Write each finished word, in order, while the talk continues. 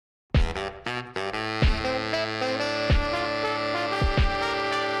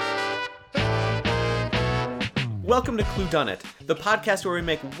Welcome to Cluedunnit, the podcast where we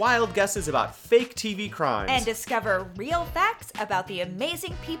make wild guesses about fake TV crimes. And discover real facts about the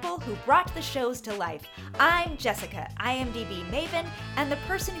amazing people who brought the shows to life. I'm Jessica, IMDb Maven, and the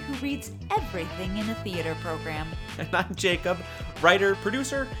person who reads everything in a theater program. And I'm Jacob, writer,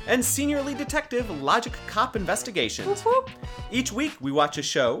 producer, and senior lead detective, Logic Cop Investigations. Whoop, whoop. Each week, we watch a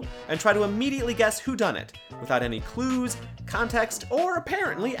show and try to immediately guess whodunit, without any clues, context, or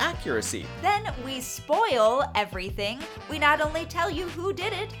apparently accuracy. Then we spoil everything. We not only tell you who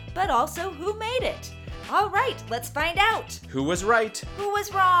did it, but also who made it. All right, let's find out. Who was right? Who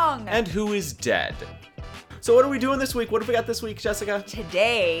was wrong? And who is dead? So what are we doing this week? What have we got this week, Jessica?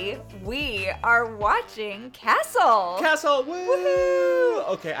 Today, we are watching Castle. Castle! Woo! Woohoo!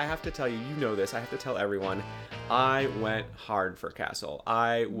 Okay, I have to tell you, you know this, I have to tell everyone, I went hard for Castle.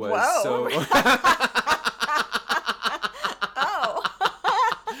 I was Whoa. Oh.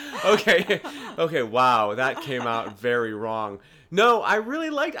 Okay, wow, that came out very wrong. No, I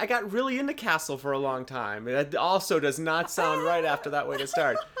got really into Castle for a long time. It also does not sound right after that way to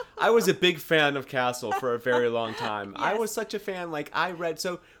start. I was a big fan of Castle for a very long time. Yes. I was such a fan,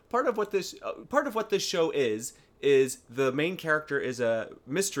 so part of what this show is the main character is a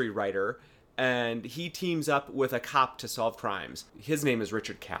mystery writer, and he teams up with a cop to solve crimes. His name is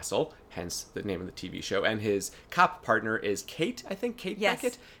Richard Castle, hence the name of the TV show, and his cop partner is Kate, I think, Kate Yes.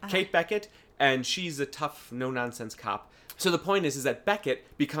 Beckett. Uh-huh. Kate Beckett, and she's a tough, no-nonsense cop. So the point is that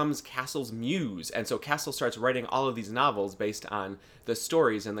Beckett becomes Castle's muse, and so Castle starts writing all of these novels based on the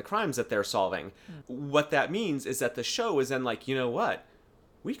stories and the crimes that they're solving. What that means is that the show is then like, you know what?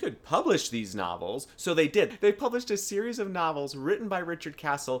 We could publish these novels. So they did. They published a series of novels written by Richard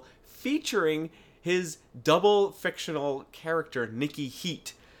Castle featuring his double fictional character, Nikki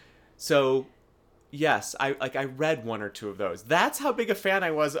Heat. So yes, I read one or two of those. That's how big a fan I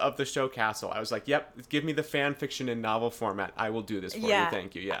was of the show Castle. I was like, yep, give me the fan fiction in novel format. I will do this for you.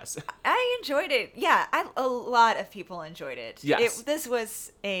 Thank you. Yes. I enjoyed it. Yeah, a lot of people enjoyed it. Yes. This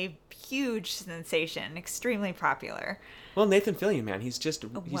was a huge sensation, extremely popular. Well, Nathan Fillion, man, he's just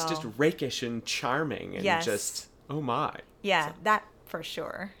Well. rakish and charming and Yes. just, oh my. Yeah, So- that for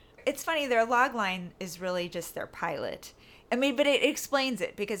sure. It's funny, their logline is really just their pilot. I mean, but it explains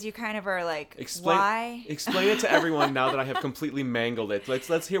it because you kind of are like, why? Explain it to everyone now that I have completely mangled it.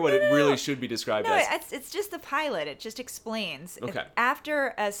 Let's hear what it really should be described No, as. it's just the pilot. It just explains. Okay.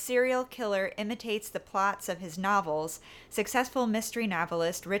 After a serial killer imitates the plots of his novels, successful mystery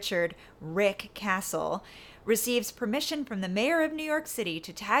novelist Rick Castle receives permission from the mayor of New York City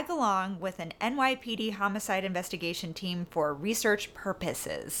to tag along with an NYPD homicide investigation team for research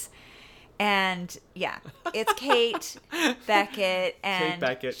purposes. And yeah, it's Kate Beckett, and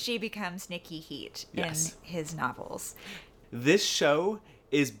Beckett. she becomes Nikki Heat Yes. in his novels. This show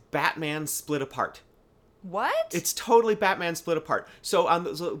is Batman split apart. What? It's totally Batman split apart.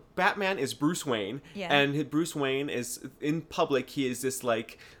 So Batman is Bruce Wayne, Yeah. and Bruce Wayne is, in public, he is this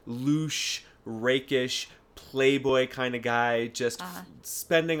like louche, rakish, playboy kind of guy, just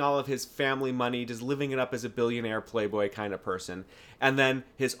spending all of his family money, just living it up as a billionaire playboy kind of person. And then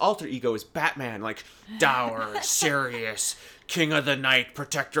his alter ego is Batman, like dour, serious, king of the night,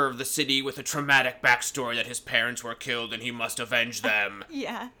 protector of the city with a traumatic backstory that his parents were killed and he must avenge them.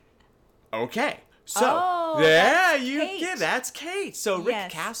 Yeah. Okay. So, Oh, yeah, that's Kate. that's Kate. So Rick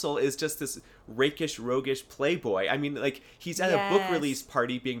Yes. Castle is just this rakish, roguish playboy. I mean, like, he's at a book Yes. release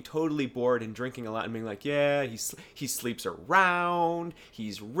party being totally bored and drinking a lot and being like, yeah, he sleeps around,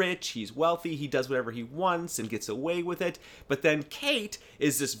 he's rich, he's wealthy, he does whatever he wants and gets away with it. But then Kate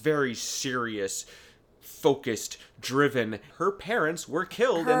is this very serious, focused, driven. Her parents were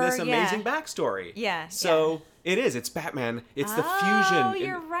killed in this amazing backstory. Yeah, So it's Batman. It's the Oh, fusion.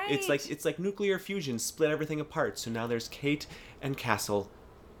 you're right. It's like nuclear fusion, split everything apart. So now there's Kate and Castle.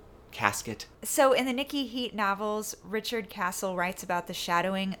 Casket. So in the Nikki Heat novels, Richard Castle writes about the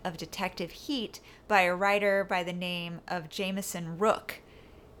shadowing of Detective Heat by a writer by the name of Jameson Rook.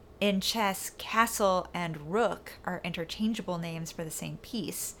 In chess, Castle and Rook are interchangeable names for the same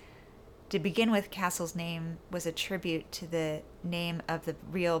piece. To begin with, Castle's name was a tribute to the name of the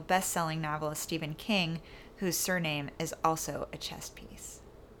real best-selling novelist Stephen King, whose surname is also a chess piece.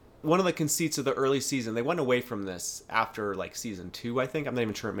 One of the conceits of the early season, they went away from this after like season 2, I think. I'm not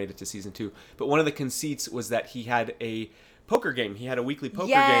even sure it made it to season 2. But one of the conceits was that he had a poker game. He had a weekly poker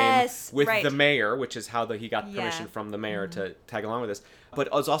game with the mayor, which is how he got permission from the mayor to tag along with this. But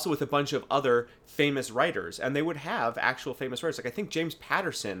it was also with a bunch of other famous writers. And they would have actual famous writers. Like I think James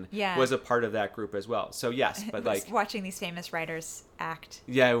Patterson was a part of that group as well. So yes, but like watching these famous writers act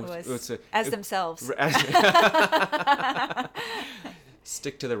yeah, themselves.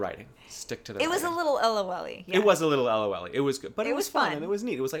 Stick to the writing. Stick to the It writing. was a little LOL-y. Yeah. It was a little LOL. It was good. But it was fun. And it was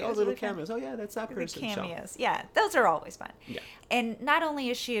neat. It was like, It oh, was little really fun. cameos. Oh, yeah, that's that The person. So- cameos. Yeah, those are always fun. Yeah. And not only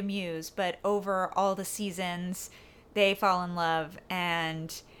is she a muse, but over all the seasons, they fall in love,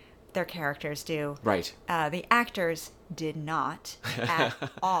 and their characters do. Right. The actors did not at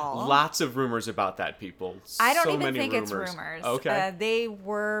all. Lots of rumors about that, people. I don't So even many think rumors. it's rumors. Okay. They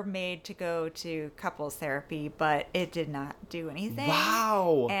were made to go to couples therapy, but it did not do anything.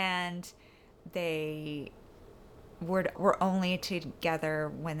 Wow. And they were only together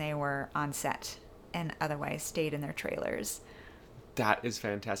when they were on set, and otherwise stayed in their trailers. That is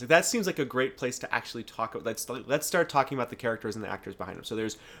fantastic. That seems like a great place to actually talk about. Let's start talking about the characters and the actors behind them. So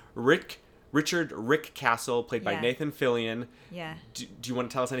there's Richard Rick Castle, played by Yeah. Nathan Fillion. Yeah. Do you want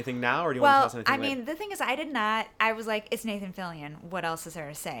to tell us anything now, or do you want to tell us anything later? The thing is, I was like, it's Nathan Fillion. What else is there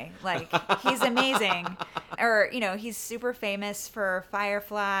to say? Like, he's amazing. Or, he's super famous for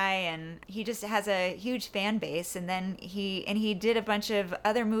Firefly, and he just has a huge fan base. And then he did a bunch of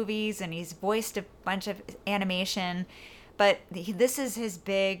other movies, and he's voiced a bunch of animation. But this is his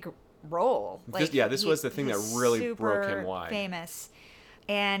big role. This was the thing that he's really broke him super wide. Famous.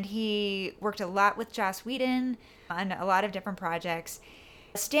 And he worked a lot with Joss Whedon on a lot of different projects.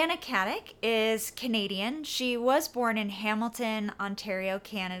 Stana Katic is Canadian. She was born in Hamilton, Ontario,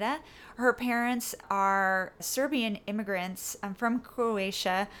 Canada. Her parents are Serbian immigrants from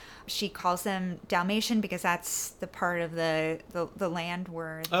Croatia. She calls them Dalmatian because that's the part of the land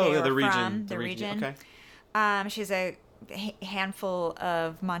where they are the region. from. The region. Okay. She's a handful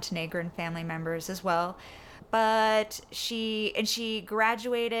of Montenegrin family members as well. But she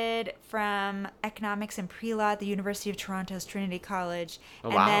graduated from economics and pre-law at the University of Toronto's Trinity College,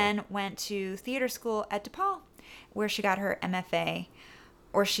 and then went to theater school at DePaul, where she got her MFA,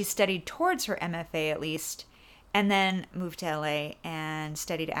 or she studied towards her MFA at least, and then moved to LA and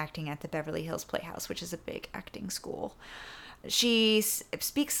studied acting at the Beverly Hills Playhouse, which is a big acting school. She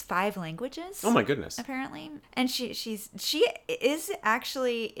speaks 5 languages. Oh my goodness! Apparently, and she is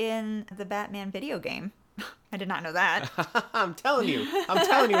actually in the Batman video game. I did not know that. I'm telling you,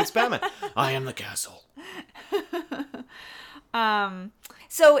 it's Batman. I am the castle.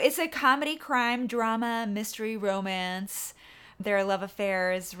 So it's a comedy, crime, drama, mystery, romance. Their love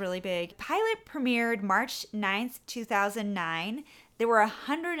affair is really big. Pilot premiered March 9th, 2009. There were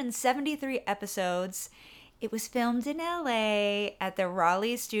 173 episodes. It was filmed in LA at the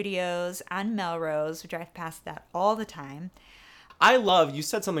Raleigh Studios on Melrose. We drive past that all the time. You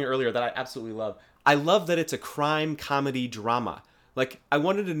said something earlier that I absolutely love. I love that it's a crime, comedy, drama. Like, I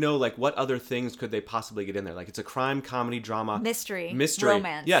wanted to know, like, what other things could they possibly get in there? Like, it's a crime, comedy, drama. Mystery.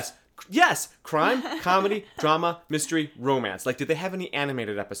 Romance. Yes. Crime, comedy, drama, mystery, romance. Like, did they have any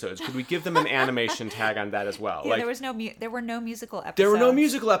animated episodes? Could we give them an animation tag on that as well? Yeah, like, there were no musical episodes. There were no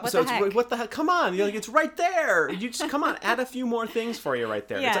musical episodes. What the heck? Come on. You're like, it's right there. You just, come on, add a few more things for you right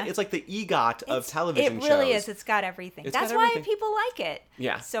there. Yeah. It's like the EGOT of television shows. It really is. It's got everything. That's why people like it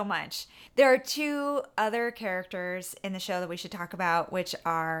so much. There are 2 other characters in the show that we should talk about, which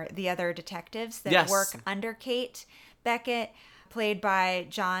are the other detectives that work under Kate Beckett, played by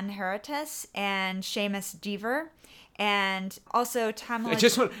John Heritas and Seamus Dever. And also Tamala... I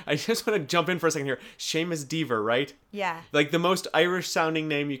just want to jump in for a second here. Seamus Dever, right? Yeah. Like the most Irish sounding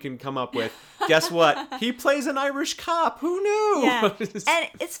name you can come up with. Guess what? He plays an Irish cop. Who knew? Yeah. And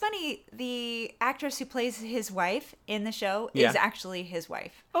it's funny, the actress who plays his wife in the show is actually his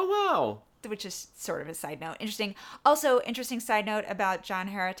wife. Oh, wow. Which is sort of a side note. Interesting. Also, interesting side note about John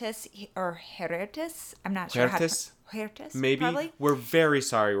Heritas, or Heritas. I'm not sure Heritas? Maybe. Probably. We're very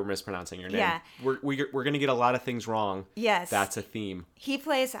sorry we're mispronouncing your name. Yeah. We're going to get a lot of things wrong. Yes. That's a theme. He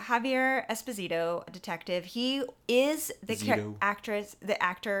plays Javier Esposito, a detective. He is the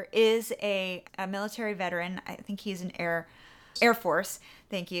actor is a military veteran. I think he's an Air Force.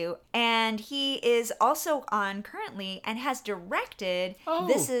 Thank you. And he is also on currently and has directed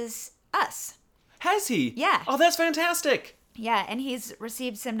This Is Us. Has he? Yeah. Oh, that's fantastic. Yeah, and he's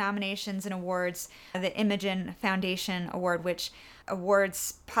received some nominations and awards. The Imogen Foundation Award, which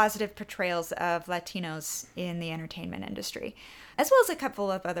awards positive portrayals of Latinos in the entertainment industry, as well as a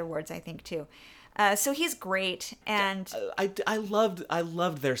couple of other awards, I think, too. So he's great, and I loved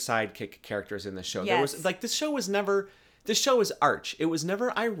their sidekick characters in the show. Yes. There was like this show was arch. It was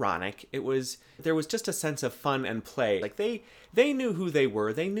never ironic. There was just a sense of fun and play. Like they knew who they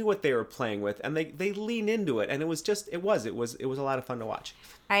were. They knew what they were playing with, and they leaned into it. And it was a lot of fun to watch.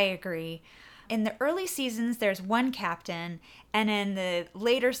 I agree. In the early seasons, there's one captain, and in the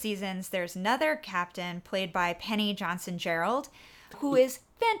later seasons, there's another captain played by Penny Johnson-Gerald, who is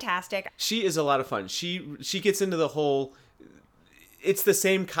fantastic. She is a lot of fun. She gets into the whole it's the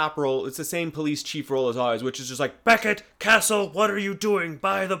same cop role. It's the same police chief role as always, which is just like, Beckett, Castle, what are you doing?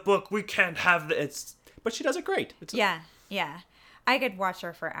 Buy the book. We can't have this. But she does it great. Yeah. I could watch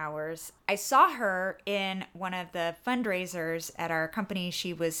her for hours. I saw her in one of the fundraisers at our company.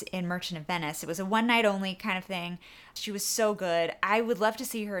 She was in Merchant of Venice. It was a one night only kind of thing. She was so good. I would love to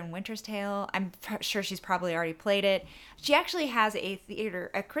see her in Winter's Tale. I'm sure she's probably already played it. She actually has a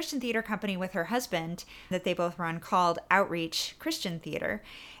Christian theater company with her husband that they both run called Outreach Christian Theater.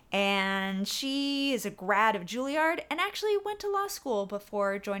 And she is a grad of Juilliard and actually went to law school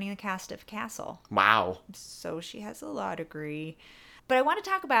before joining the cast of Castle. Wow. So she has a law degree. But I want to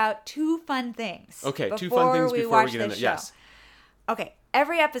talk about two fun things. Okay, two fun things before we get into it. Yes. Okay,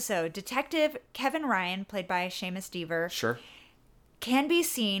 every episode, Detective Kevin Ryan, played by Seamus Dever, Sure. can be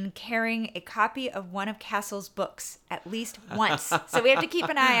seen carrying a copy of one of Castle's books at least once. So we have to keep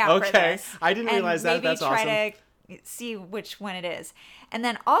an eye out for this. Okay, I didn't realize that. That's awesome. Maybe try to see which one it is. And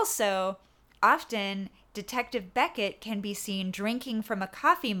then also, often Detective Beckett can be seen drinking from a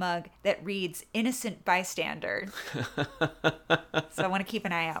coffee mug that reads "Innocent Bystander." So I want to keep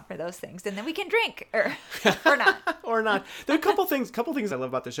an eye out for those things, and then we can drink or not. Or not. There are a couple things I love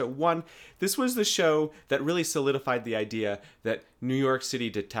about the show. One, this was the show that really solidified the idea that New York City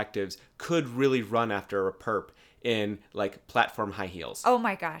detectives could really run after a perp in like platform high heels. Oh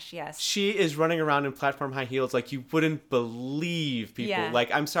my gosh, yes. She is running around in platform high heels like you wouldn't believe, people. Yeah.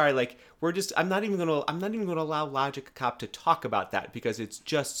 Like, I'm sorry, like I'm not even gonna allow Logic Cop to talk about that because it's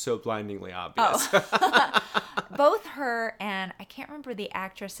just so blindingly obvious. Oh. Both her and I can't remember the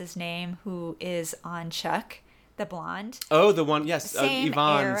actress's name who is on Chuck, the blonde. Oh, the one, yes, Same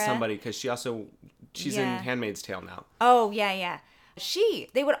Yvonne era. somebody, because she's in Handmaid's Tale now. Oh, yeah.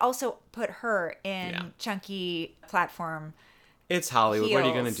 They would also put her in Yeah. chunky platform It's Hollywood. heels. What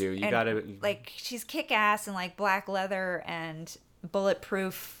are you gonna do? You And, gotta like, she's kick-ass in like black leather and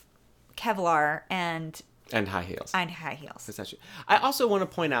bulletproof Kevlar and high heels. high heels. That's actually. I also want to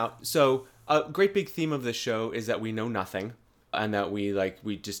point out. So a great big theme of this show is that we know nothing, and that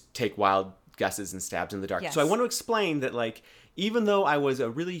we just take wild guesses and stabs in the dark. Yes. So I want to explain that, like, even though I was a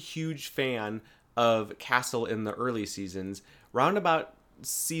really huge fan of Castle in the early seasons, round about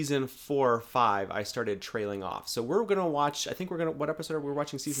season 4 or 5, I started trailing off. So we're gonna watch. I think what episode are we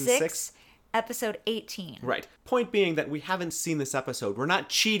watching? Season 6. Episode 18. Right. Point being that we haven't seen this episode. We're not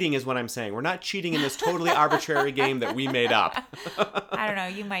cheating is what I'm saying. We're not cheating in this totally arbitrary game that we made up. I don't know.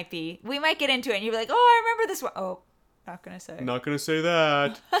 You might be. We might get into it and you'll be like, oh, I remember this one. Oh, not going to say. Not going to say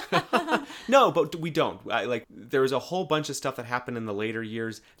that. No, but we don't. There was a whole bunch of stuff that happened in the later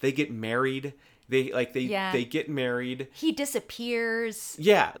years. They get married. They get married. He disappears.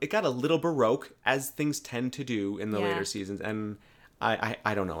 Yeah. It got a little Baroque, as things tend to do in the Yeah. later seasons. And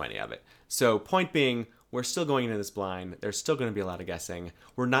I don't know any of it. So point being, we're still going into this blind. There's still going to be a lot of guessing.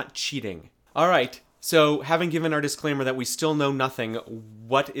 We're not cheating. All right. So having given our disclaimer that we still know nothing,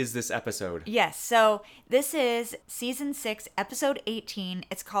 what is this episode? Yes. So this is season 6, episode 18.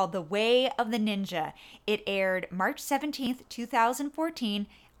 It's called The Way of the Ninja. It aired March 17th, 2014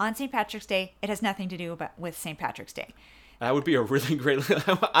 on St. Patrick's Day. It has nothing to do with St. Patrick's Day. That would be a really great...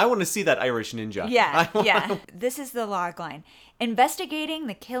 I want to see that Irish ninja. Yeah. This is the logline. Investigating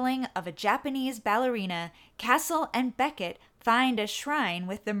the killing of a Japanese ballerina, Castle and Beckett find a shrine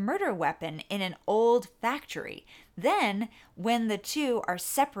with the murder weapon in an old factory. Then, when the two are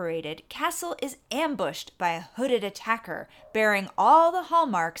separated, Castle is ambushed by a hooded attacker bearing all the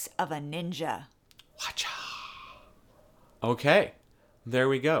hallmarks of a ninja. Watcha. Okay. There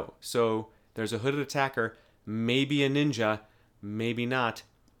we go. So there's a hooded attacker, maybe a ninja, maybe not.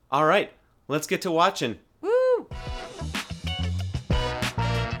 All right. Let's get to watching. Woo!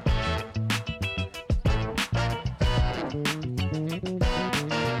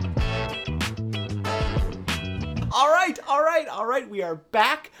 All right. We are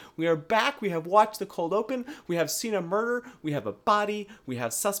back. We have watched the cold open. We have seen a murder. We have a body. We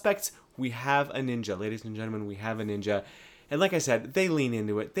have suspects. We have a ninja. Ladies and gentlemen, we have a ninja. And like I said, they lean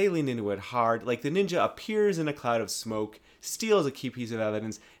into it. They lean into it hard. Like, the ninja appears in a cloud of smoke, steals a key piece of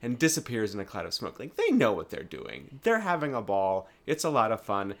evidence, and disappears in a cloud of smoke. Like, they know what they're doing. They're having a ball. It's a lot of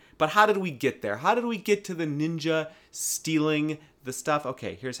fun. But how did we get there? How did we get to the ninja stealing the stuff?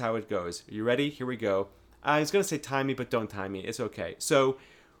 Okay, here's how it goes. Are you ready? Here we go. I was going to say time me, but don't time me. It's okay. So,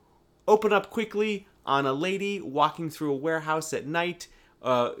 open up quickly on a lady walking through a warehouse at night.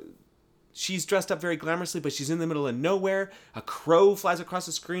 She's dressed up very glamorously, but she's in the middle of nowhere. A crow flies across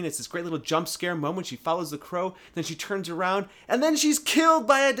the screen. It's this great little jump scare moment. She follows the crow, then she turns around, and then she's killed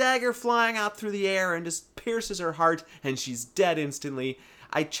by a dagger flying out through the air and just pierces her heart, and she's dead instantly.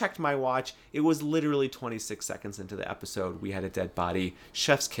 I checked my watch. It was literally 26 seconds into the episode. We had a dead body.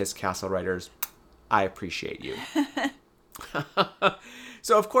 Chef's kiss, Castle writers. I appreciate you.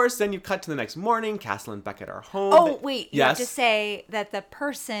 So, of course, then you cut to the next morning. Castle and Beckett are home. Oh, wait. You have Yes? to say that the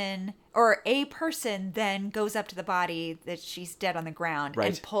person or a person then goes up to the body that she's dead on the ground Right.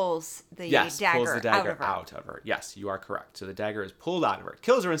 and pulls the Yes, dagger, pulls the dagger out of her. Yes, you are correct. So the dagger is pulled out of her. It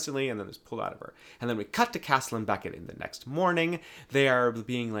kills her instantly, and then it's pulled out of her. And then we cut to Castle and Beckett in the next morning. They are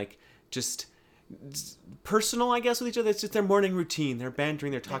being like just personal, I guess, with each other. It's just their morning routine. They're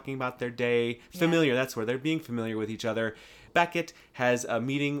bantering. They're talking about their day. Familiar. That's where they're being familiar with each other. Beckett has a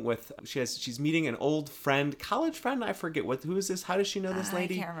meeting with. She's meeting an old friend, college friend. I forget who is this. How does she know this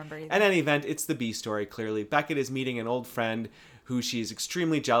lady? I can't remember either. In any event, it's the B story. Clearly, Beckett is meeting an old friend who she's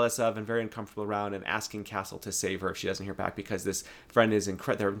extremely jealous of and very uncomfortable around, and asking Castle to save her if she doesn't hear back, because this friend is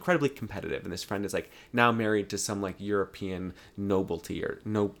they're incredibly competitive, and this friend is like now married to some like European nobility or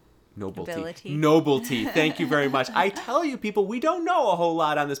nobility. Thank you very much. I tell you, people, we don't know a whole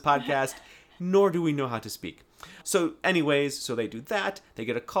lot on this podcast, nor do we know how to speak. So anyways, so they do that. They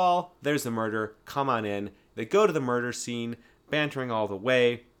get a call. There's the murder. Come on in. They go to the murder scene, bantering all the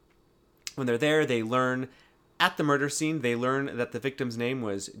way. When they're there, at the murder scene, they learn that the victim's name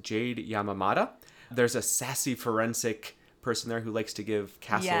was Jade Yamamata. There's a sassy forensic person there who likes to give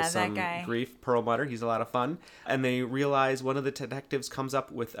Castle some grief. Perlmutter, he's a lot of fun. And they realize one of the detectives comes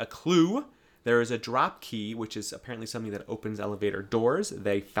up with a clue. There is a drop key, which is apparently something that opens elevator doors.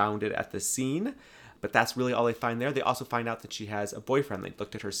 They found it at the scene, but that's really all they find there. They also find out that she has a boyfriend. They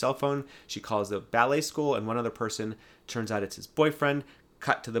looked at her cell phone. She calls the ballet school, and one other person, turns out it's his boyfriend.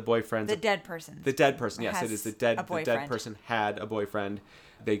 Cut to the boyfriend. The dead person. The dead person, yes, it is the dead. The dead person had a boyfriend.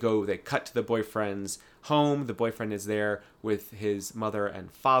 They cut to the boyfriend's home. The boyfriend is there with his mother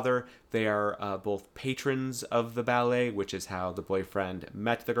and father. They are both patrons of the ballet, which is how the boyfriend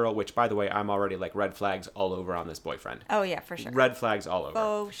met the girl, which, by the way, I'm already like red flags all over on this boyfriend. Oh, yeah, for sure. Red flags all over.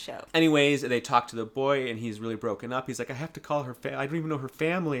 Oh, show. Anyways, they talk to the boy, and he's really broken up. He's like, I have to call her I don't even know her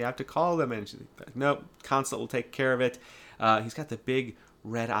family. I have to call them. And she's like, nope, Consulate will take care of it. He's got the big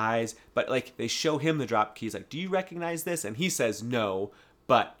red eyes, but like they show him the drop keys, like, do you recognize this? And he says no,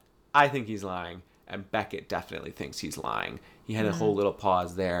 but I think he's lying, and Beckett definitely thinks he's lying. He had a whole little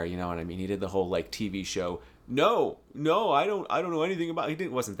pause there, you know what I mean? He did the whole like TV show, no, I don't know anything about it.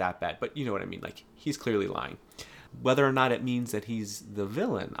 It wasn't that bad, but you know what I mean? Like, he's clearly lying. Whether or not it means that he's the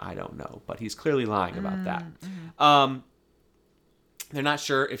villain, I don't know, but he's clearly lying about that. They're not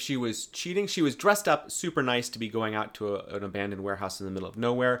sure if she was cheating. She was dressed up super nice to be going out to an abandoned warehouse in the middle of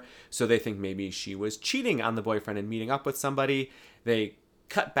nowhere. So they think maybe she was cheating on the boyfriend and meeting up with somebody. They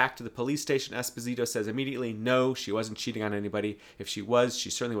cut back to the police station. Esposito says immediately, no, she wasn't cheating on anybody. If she was, she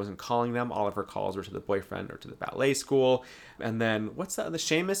certainly wasn't calling them. All of her calls were to the boyfriend or to the ballet school. And then what's that?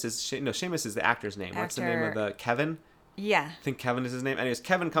 Seamus is the actor's name. What's the name of the Kevin? Yeah. I think Kevin is his name. Anyways,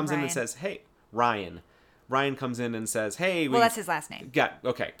 Kevin comes in and says, hey, Ryan comes in and says, hey... Well, that's his last name. Yeah,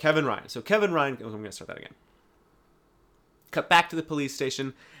 okay, Kevin Ryan. So Kevin Ryan... I'm going to start that again. Cut back to the police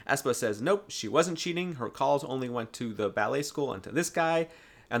station. Espo says, nope, she wasn't cheating. Her calls only went to the ballet school and to this guy.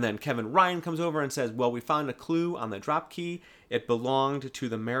 And then Kevin Ryan comes over and says, well, we found a clue on the drop key. It belonged to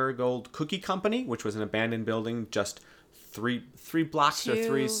the Marigold Cookie Company, which was an abandoned building just three blocks or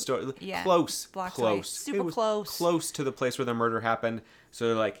three stories. Yeah, close. away. Super close. Close to the place where the murder happened. So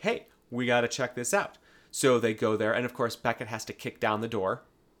they're like, hey, we got to check this out. So they go there, and of course Beckett has to kick down the door.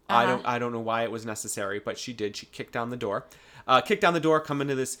 I don't know why it was necessary, but she did. She kicked down the door. Come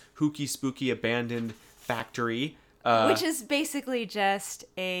into this hooky spooky abandoned factory. Which is basically just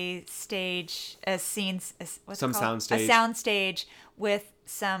a stage, a scene, soundstage. A soundstage with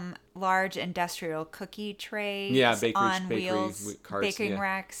some large industrial cookie trays on wheels, baking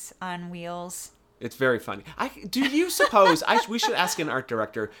racks on wheels. It's very funny. Do you suppose, we should ask an art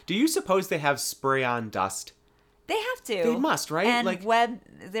director, do you suppose they have spray-on dust? They have to. They must, right? And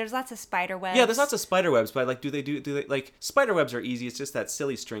there's lots of spider webs. Yeah, there's lots of spider webs, but like, do they like, spider webs are easy, it's just that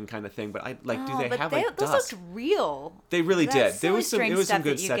silly string kind of thing, but do they have like those dust? Looked real. They really did. There was some good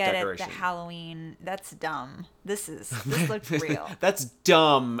set decoration. At the Halloween, that's dumb. This looked real. That's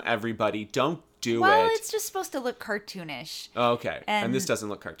dumb, everybody. Don't do it. Well, it's just supposed to look cartoonish. Oh, okay. And this doesn't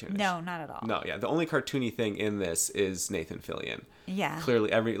look cartoonish. No, not at all. No, yeah. The only cartoony thing in this is Nathan Fillion. Yeah. Clearly,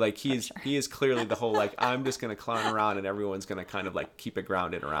 he is clearly the whole like, I'm just gonna clown around and everyone's gonna kind of like keep it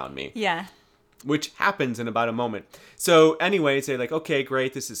grounded around me. Yeah. Which happens in about a moment. So, anyways, they're like, okay,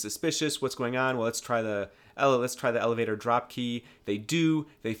 great, this is suspicious. What's going on? Well, let's try the elevator drop key. They do.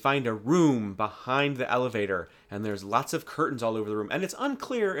 They find a room behind the elevator, and there's lots of curtains all over the room. And it's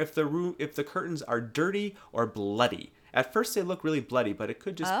unclear if the curtains are dirty or bloody. At first they look really bloody, but it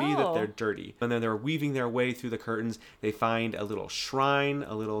could just be that Oh. they're dirty. And then they're weaving their way through the curtains. They find a little shrine,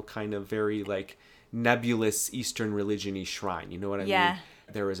 a little kind of very like nebulous Eastern religion-y shrine. You know what I Yeah. mean?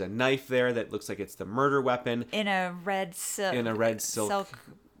 There is a knife there that looks like it's the murder weapon. In a red silk.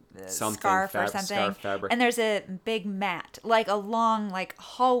 Something, scarf or something. scarf fabric. And there's a big mat, like a long, like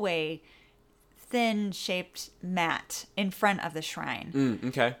hallway, thin shaped mat in front of the shrine.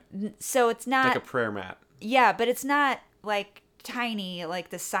 Okay. So it's not. Like a prayer mat. Yeah, but it's not like tiny, like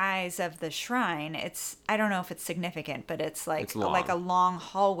the size of the shrine. It's, I don't know if it's significant, but it's like It's long. like a long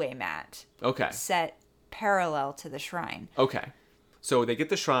hallway mat Okay. set parallel to the shrine. Okay. So they get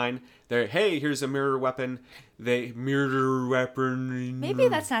the shrine. They're, hey, here's a mirror weapon. Murder weapon. Maybe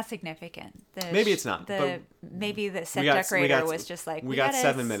that's not significant. Maybe it's not, Maybe the set we got- decorator was just like, we got gotta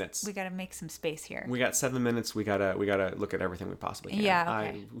 7 minutes. We gotta make some space here. We got 7 minutes. We gotta look at everything we possibly can. Yeah,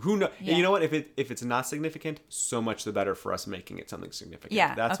 okay. Who know? Yeah. You know what? If it's not significant, so much the better for us making it something significant.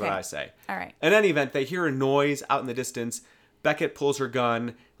 Yeah, That's what okay. I say. All right. In any event, they hear a noise out in the distance. Beckett pulls her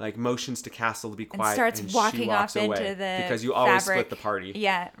gun, like motions to Castle to be quiet, Starts and walking she walks off away into the because you always fabric. split the party.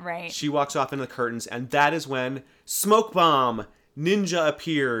 Yeah, right. She walks off into the curtains, and that is when Smoke Bomb Ninja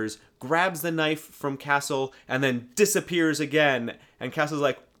appears, grabs the knife from Castle, and then disappears again. And Castle's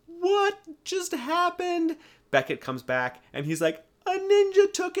like, what just happened? Beckett comes back, and he's like, a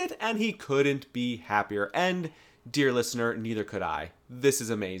ninja took it, and he couldn't be happier. And, dear listener, neither could I. This is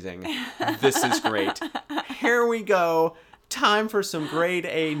amazing. This is great. Here we go. Time for some grade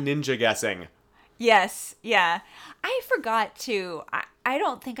A ninja guessing. Yes, yeah. I forgot to. I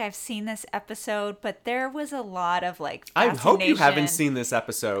don't think I've seen this episode, but there was a lot of like I fascination. hope you haven't seen this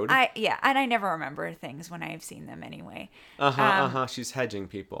episode. Yeah, and I never remember things when I've seen them anyway. She's hedging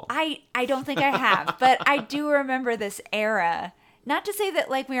people. I don't think I have, but I do remember this era. Not to say that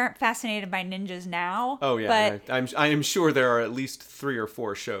like we aren't fascinated by ninjas now. Oh yeah, but I am sure there are at least 3 or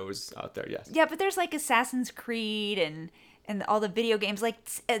 4 shows out there. Yes. yeah, but there's like Assassin's Creed and all the video games. Like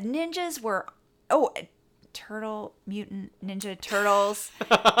ninjas were Turtle Mutant Ninja Turtles,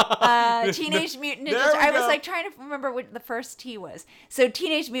 Teenage Mutant Ninja. There we I was go. like trying to remember what the first T was. So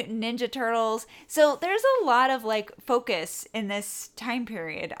Teenage Mutant Ninja Turtles. So there's a lot of like focus in this time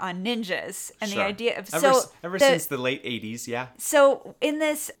period on ninjas and Sure. the idea of ever since the late 80s, yeah. So in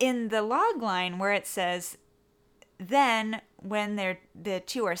the log line where it says, then when the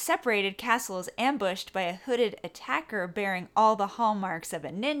two are separated, Castle is ambushed by a hooded attacker bearing all the hallmarks of a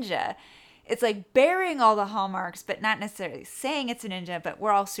ninja. It's like bearing all the hallmarks, but not necessarily saying it's a ninja, but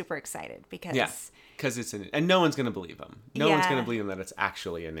we're all super excited because... Yeah, because it's and no one's going to believe him. No one's Yeah. going to believe him that it's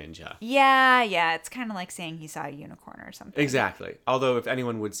actually a ninja. Yeah, it's kind of like saying he saw a unicorn or something. Exactly. Although if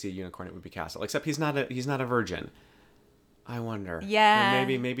anyone would see a unicorn, it would be Castle. Except he's not a virgin. I wonder. Yeah, And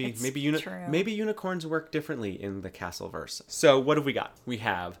maybe true. maybe unicorns work differently in the Castleverse. So what have we got? We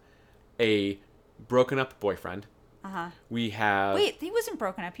have a broken up boyfriend. We have... Wait, he wasn't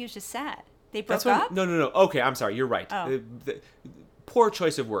broken up. He was just sad. They broke That's what up? No. Okay, I'm sorry. You're right. Oh. Poor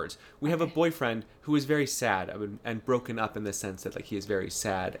choice of words. We have a boyfriend who is very sad and broken up in the sense that like he is very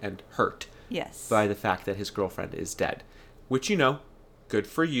sad and hurt Yes. by the fact that his girlfriend is dead. Which, good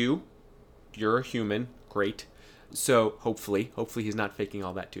for you. You're a human. Great. So hopefully he's not faking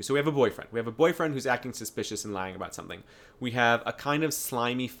all that too. So we have a boyfriend. We have a boyfriend who's acting suspicious and lying about something. We have a kind of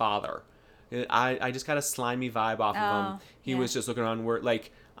slimy father. I just got a slimy vibe off of him. He was just looking around where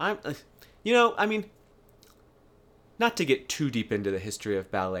like not to get too deep into the history of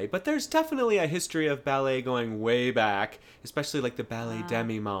ballet, but there's definitely a history of ballet going way back, especially like the Ballet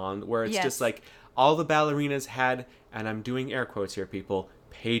Demi-Monde, where it's Yes. just like all the ballerinas had, and I'm doing air quotes here, people,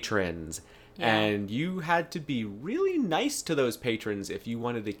 patrons. Yeah. And you had to be really nice to those patrons if you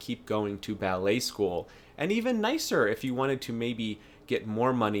wanted to keep going to ballet school. And even nicer if you wanted to maybe get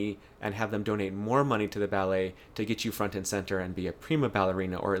more money and have them donate more money to the ballet to get you front and center and be a prima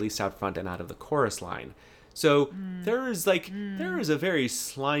ballerina, or at least out front and out of the chorus line. So there is a very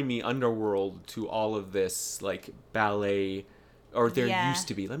slimy underworld to all of this like ballet, or there used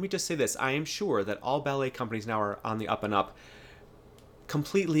to be. Let me just say this. I am sure that all ballet companies now are on the up and up,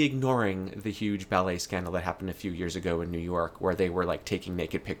 completely ignoring the huge ballet scandal that happened a few years ago in New York, where they were like taking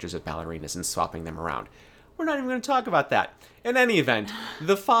naked pictures of ballerinas and swapping them around. We're not even going to talk about that. In any event,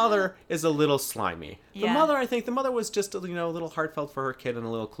 the father is a little slimy. The Yeah. mother, I think, the mother was just a little heartfelt for her kid and a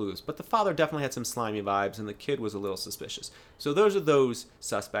little clues. But the father definitely had some slimy vibes, and the kid was a little suspicious. So those are those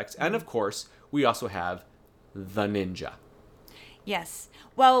suspects. And of course, we also have the ninja. Yes.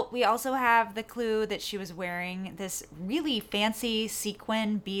 Well, we also have the clue that she was wearing this really fancy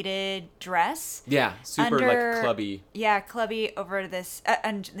sequin beaded dress. Yeah, super like clubby. Yeah, clubby over this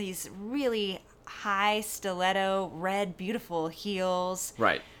and these really high stiletto, red, beautiful heels.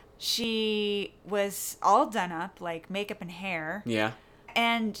 Right. She was all done up, like makeup and hair. Yeah.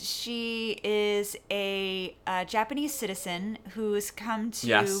 And she is a Japanese citizen who's come to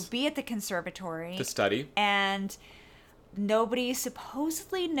Yes. be at the conservatory. To study. And nobody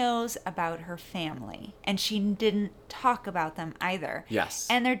supposedly knows about her family. And she didn't talk about them either. Yes.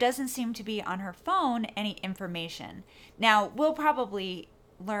 And there doesn't seem to be on her phone any information. Now, we'll probably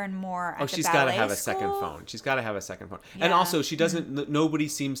learn more at the she's got to ballet have a school. second phone. She's got to have a second phone. And Yeah. also, she doesn't, nobody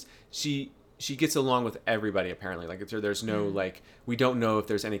seems, she gets along with everybody, apparently. Like, there's no, like, we don't know if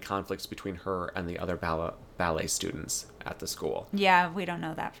there's any conflicts between her and the other ballet students at the school. Yeah, we don't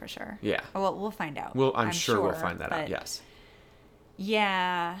know that for sure. Yeah. Well, we'll find out. I'm sure we'll find that out, but yes.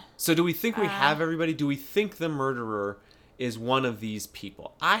 Yeah. So do we think we have everybody? Do we think the murderer is one of these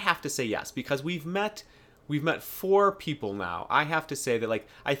people? I have to say yes, because we've met 4 people now. I have to say that, like,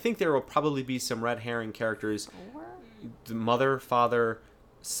 I think there will probably be some red herring characters. The mother, father,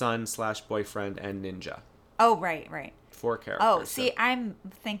 son/boyfriend, and ninja. Oh, right. 4 characters. Oh, see, I'm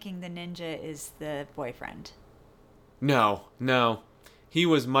thinking the ninja is the boyfriend. No. He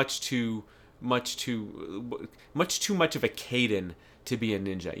was much too much of a Caden to be a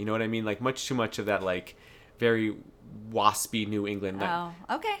ninja. You know what I mean? Like, much too much of that, like, very waspy New England. Oh,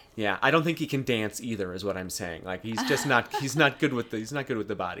 okay. Yeah, I don't think he can dance either, is what I'm saying. Like, he's just not he's not good with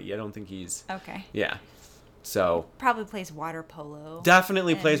the body. I don't think he's Okay. Yeah. So Probably plays water polo.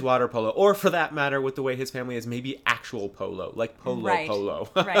 definitely plays water polo, or for that matter, with the way his family is, maybe actual polo, like polo.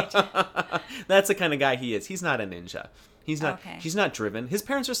 Right. That's the kind of guy he is. He's not a ninja. He's not. Okay. He's not driven. His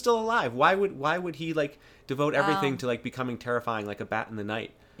parents are still alive. Why would he, like, devote everything to, like, becoming terrifying like a bat in the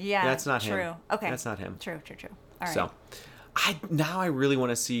night? Yeah, That's not him. true. Okay. That's not him. True. All right. So, I really want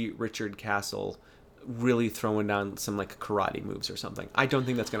to see Richard Castle really throwing down some, like, karate moves or something. I don't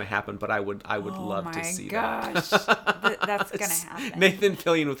think that's going to happen, but I would love to see that. That's gonna happen. Nathan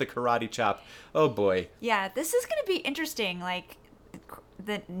Fillion with a karate chop. Oh boy. Yeah, this is gonna be interesting. Like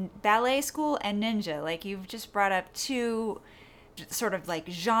the ballet school and ninja. Like, you've just brought up 2 sort of like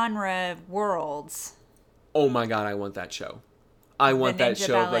genre worlds. Oh my god, I want that show. I want that ninja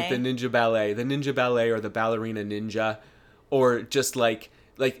show, ballet? like the ninja ballet or the ballerina ninja, or just like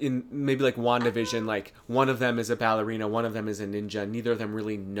in maybe like WandaVision, like one of them is a ballerina, one of them is a ninja. Neither of them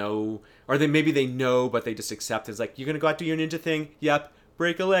really know, or maybe they know, but they just accept. It's like, you're gonna go out do your ninja thing. Yep.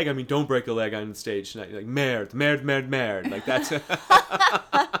 Break a leg. I mean, don't break a leg on stage. Like, merde. Like, that's.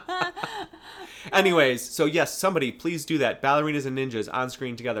 Anyways, so yes, somebody please do that. Ballerinas and ninjas on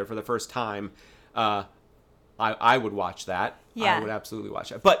screen together for the first time. I would watch that. Yeah. I would absolutely watch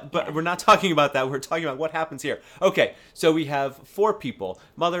that. But we're not talking about that. We're talking about what happens here. Okay, so we have 4 people: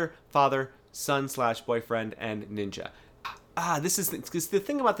 mother, father, son/boyfriend, and ninja. This is because the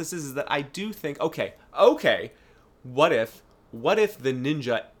thing about this is that I do think, okay, what if the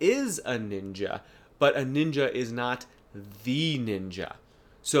ninja is a ninja, but a ninja is not the ninja?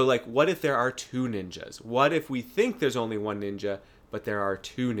 So, like, what if there are 2 ninjas? What if we think there's only one ninja, but there are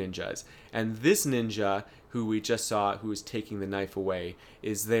 2 ninjas? And this ninja, who we just saw, who is taking the knife away,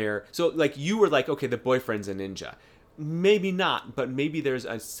 is there. So, like, you were like, okay, the boyfriend's a ninja. Maybe not, but maybe there's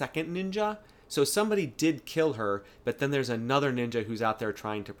a second ninja. So somebody did kill her, but then there's another ninja who's out there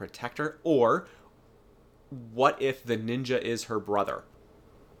trying to protect her. Or what if the ninja is her brother?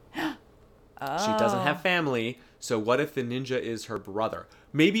 She doesn't have family, so what if the ninja is her brother?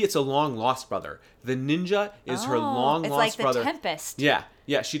 Maybe it's a long-lost brother. The ninja is her long-lost brother. It's like the Tempest.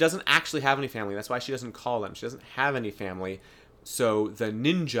 Yeah, she doesn't actually have any family. That's why she doesn't call them. She doesn't have any family. So the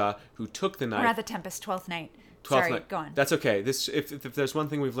ninja who took the knife... We're not the Tempest, 12th Night. 12th Sorry, night. go on. That's okay. If there's one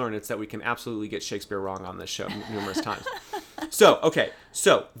thing we've learned, it's that we can absolutely get Shakespeare wrong on this show numerous times. So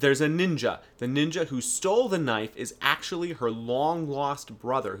there's a ninja. The ninja who stole the knife is actually her long-lost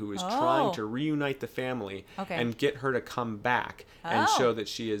brother, who is trying to reunite the family and get her to come back and show that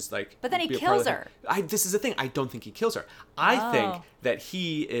she is, like... But then he kills her. This is the thing. I don't think he kills her. I think that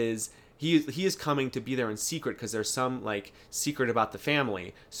he is coming to be there in secret because there's some, like, secret about the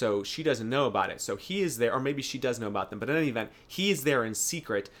family, so she doesn't know about it. So he is there, or maybe she does know about them, but in any event, he is there in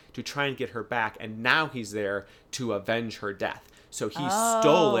secret to try and get her back, and now he's there to avenge her death. So he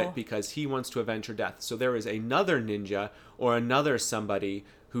stole it because he wants to avenge her death. So there is another ninja or another somebody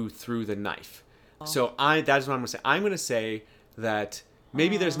who threw the knife. So that's what I'm going to say. I'm going to say that...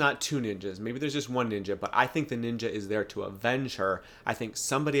 Maybe there's not 2 ninjas. Maybe there's just one ninja. But I think the ninja is there to avenge her. I think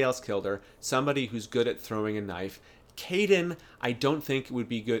somebody else killed her. Somebody who's good at throwing a knife. Caden, I don't think would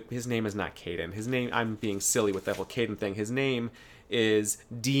be good. His name is not Caden. His name, I'm being silly with the whole Caden thing. His name is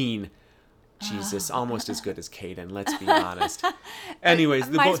Dean. Jesus, almost as good as Caden, let's be honest. Anyways,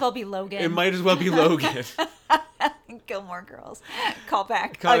 Might as well be Logan. It might as well be Logan. Gilmore Girls. Call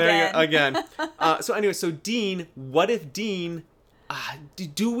back Again. So Dean, what if Dean...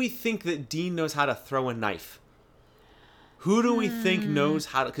 do we think that Dean knows how to throw a knife? Who do we think knows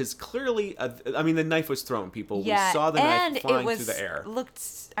how to... Because clearly, the knife was thrown, people. Yeah, We saw the knife flying through the air.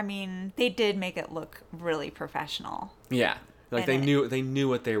 They did make it look really professional. Yeah. Like, they knew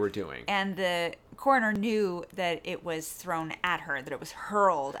what they were doing. And the coroner knew that it was thrown at her, that it was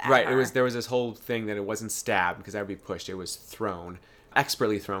hurled at her. Right. There was this whole thing that it wasn't stabbed, because that would be pushed. It was thrown.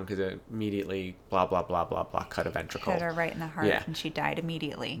 Expertly thrown, because it immediately, blah, blah, blah, blah, blah, cut a ventricle. Hit her right in the heart, and she died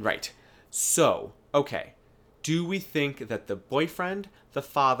immediately. Right. So, okay. Do we think that the boyfriend, the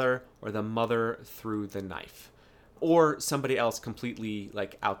father, or the mother threw the knife? Or somebody else completely,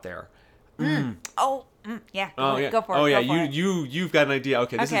 like, out there? Yeah. Oh, yeah. Go for it. You've got an idea.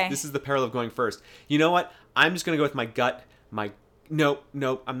 Okay, this is the peril of going first. You know what? I'm just going to go with my gut. Nope,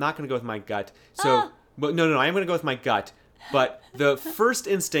 I'm not going to go with my gut. So, well, no, I am going to go with my gut. But the first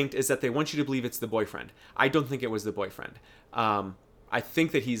instinct is that they want you to believe it's the boyfriend. I don't think it was the boyfriend. I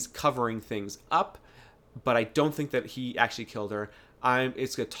think that he's covering things up, but I don't think that he actually killed her.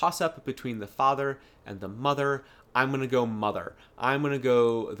 It's a toss-up between the father and the mother. I'm going to go mother. I'm going to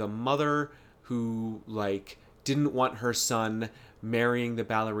go the mother who, like, didn't want her son marrying the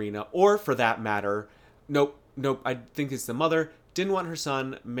ballerina, or for that matter, nope, I think it's the mother, didn't want her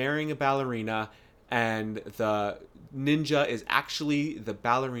son marrying a ballerina, and the ninja is actually the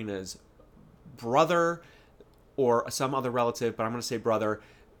ballerina's brother or some other relative, but I'm going to say brother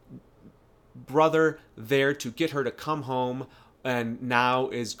there to get her to come home, and now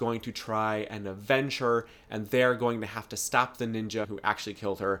is going to try and avenge her, and they're going to have to stop the ninja who actually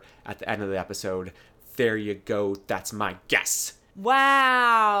killed her at the end of the episode. There you go. That's my guess.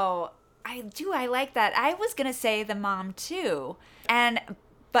 Wow. I like that. I was going to say the mom too.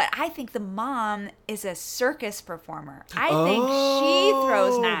 But I think the mom is a circus performer. I think she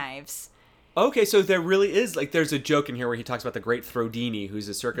throws knives. Okay, so there really is, like, there's a joke in here where he talks about the great Throdini, who's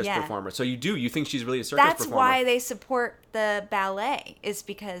a circus performer. So you think she's really a circus performer. That's why they support the ballet, is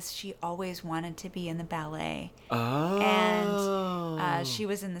because she always wanted to be in the ballet. Oh. And she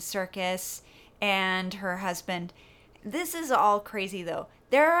was in the circus, and her husband... This is all crazy, though.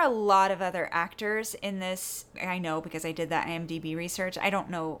 There are a lot of other actors in this. I know because I did that IMDb research. I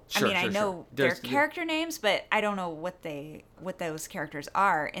don't know. I know their character names, but I don't know what those characters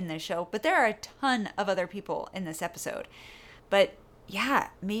are in this show. But there are a ton of other people in this episode. But yeah,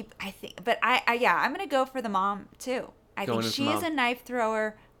 I'm gonna go for the mom too. I think she is a knife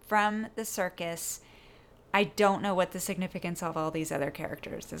thrower from the circus. I don't know what the significance of all these other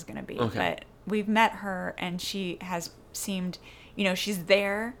characters is going to be, but we've met her, and she has seemed, she's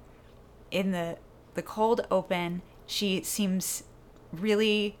there in the cold open. She seems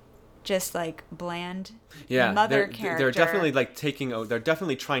really just like bland mother character. They're definitely like they're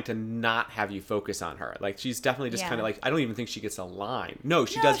definitely trying to not have you focus on her. Like, she's definitely just kind of like, I don't even think she gets a line. No,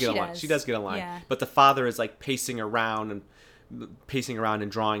 she does get a line. She does get a line. Yeah. But the father is like pacing around and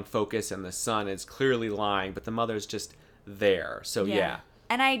drawing focus, and the son is clearly lying, but the mother's just there. So yeah.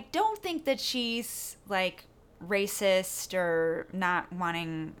 And I don't think that she's like racist or not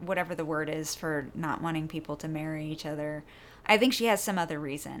wanting, whatever the word is for not wanting people to marry each other. I think she has some other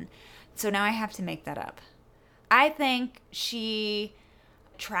reason. So now I have to make that up. I think she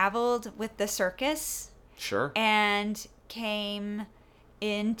traveled with the circus. Sure. And and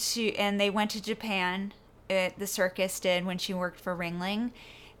they went to Japan. The circus did when she worked for Ringling,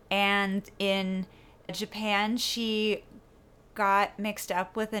 and in Japan she got mixed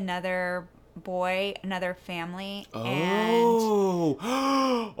up with another boy, another family. I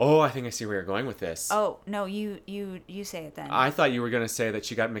think I see where you're going with this. Oh no, you say it then. I thought you were going to say that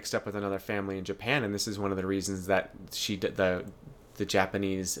she got mixed up with another family in Japan, and this is one of the reasons that she did the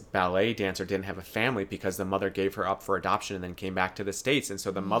Japanese ballet dancer didn't have a family, because the mother gave her up for adoption and then came back to the States. And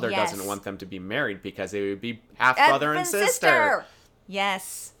so the mother doesn't want them to be married because they would be half brother and sister.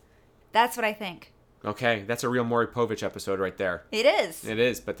 Yes. That's what I think. Okay. That's a real Maury Povich episode right there. It is. It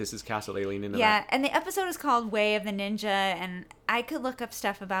is. But this is Castle. They lean into that. Yeah. And the episode is called Way of the Ninja. And I could look up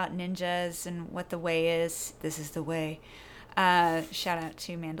stuff about ninjas and what the way is. This is the way. Shout out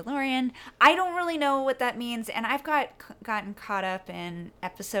to Mandalorian. I don't really know what that means, and I've gotten caught up in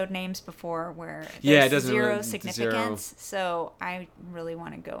episode names before where there's zero significance. So I really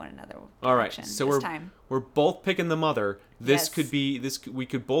want to go in another direction. All right, so we're both picking the mother. This could be we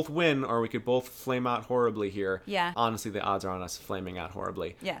could both win, or we could both flame out horribly here. Yeah. Honestly, the odds are on us flaming out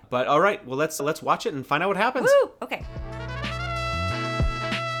horribly. Yeah. But all right, well let's watch it and find out what happens. Woo! Okay.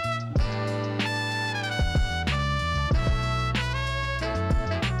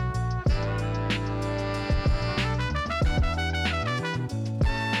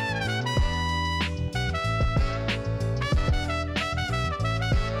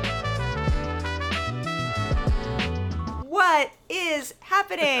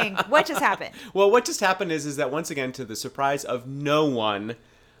 happening? What just happened? Well, what just happened is that once again, to the surprise of no one,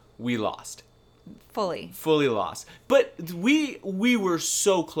 we lost. Fully lost. But we were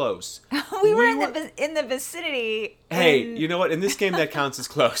so close. we were in the vicinity. Hey, you know what? In this game, that counts as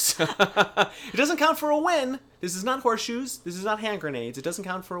close. It doesn't count for a win. This is not horseshoes. This is not hand grenades. It doesn't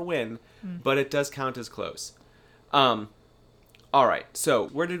count for a win, but it does count as close. All right. So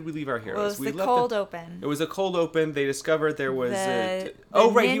where did we leave our heroes? It was the cold open. It was a cold open. They discovered there was the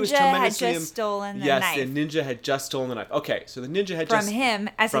he was tremendously. Had just stolen the yes, knife. the ninja had just stolen the knife. Okay, so the ninja had from him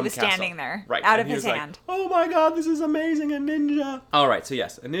as he was Castle. standing there, right, out and of he his was hand. Like, oh my God, this is amazing, a ninja. All right, so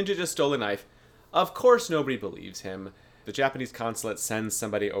yes, a ninja just stole a knife. Of course, nobody believes him. The Japanese consulate sends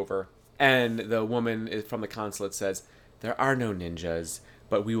somebody over, and the woman from the consulate says, "There are no ninjas,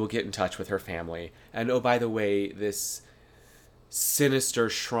 but we will get in touch with her family. And oh, by the way, this sinister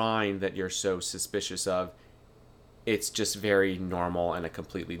shrine that you're so suspicious of, it's just very normal and a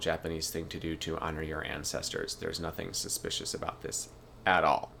completely Japanese thing to do to honor your ancestors. There's nothing suspicious about this at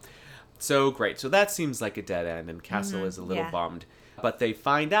all." So great. So that seems like a dead end, and Castle is a little bummed. But they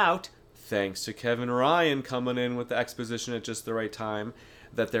find out, thanks to Kevin Ryan coming in with the exposition at just the right time,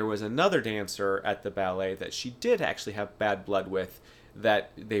 that there was another dancer at the ballet that she did actually have bad blood with,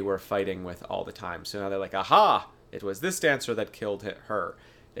 that they were fighting with all the time. So now they're like, aha! It was this dancer that killed her.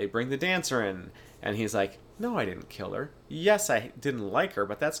 They bring the dancer in, and he's like, no, I didn't kill her. Yes, I didn't like her,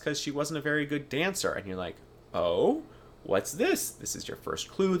 but that's because she wasn't a very good dancer. And you're like, oh, what's this? This is your first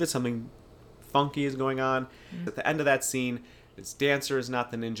clue that something funky is going on. At the end of that scene, this dancer is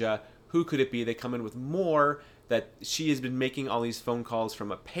not the ninja. Who could it be? They come in with more that she has been making all these phone calls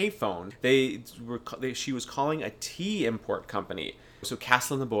from a payphone. She was calling a tea import company. So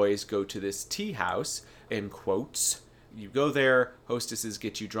Castle and the boys go to this tea house, in quotes. You go there, hostesses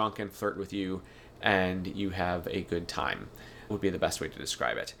get you drunk and flirt with you, and you have a good time, would be the best way to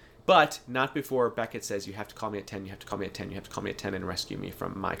describe it. But not before Beckett says, you have to call me at 10, you have to call me at 10, you have to call me at 10 and rescue me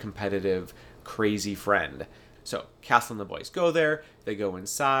from my competitive, crazy friend. So Castle and the boys go there, they go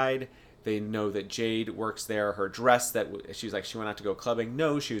inside, they know that Jade works there. Her dress that she's like, she went out to go clubbing.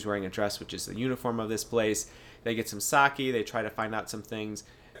 No, she was wearing a dress, which is the uniform of this place. They get some sake. They try to find out some things.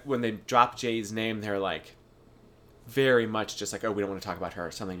 When they drop Jade's name, they're like very much just like, oh, we don't want to talk about her.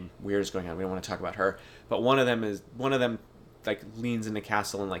 Something weird is going on. We don't want to talk about her. But one of them like leans into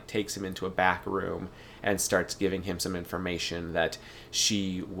Castle and like takes him into a back room and starts giving him some information that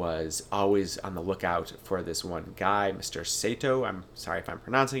she was always on the lookout for this one guy, Mr. Sato. I'm sorry if I'm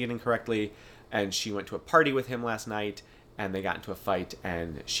pronouncing it incorrectly. And she went to a party with him last night, and they got into a fight,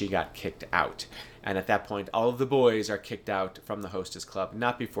 and she got kicked out. And at that point, all of the boys are kicked out from the Hostess Club,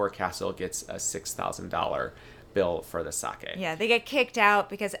 not before Castle gets a $6,000 bill for the sake. Yeah, they get kicked out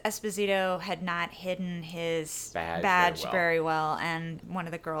because Esposito had not hidden his badge very well, and one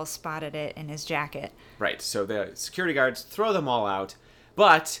of the girls spotted it in his jacket. Right, so the security guards throw them all out,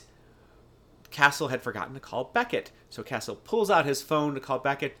 but Castle had forgotten to call Beckett. So Castle pulls out his phone to call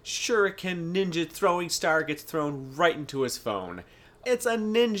Beckett. Shuriken ninja throwing star gets thrown right into his phone. It's a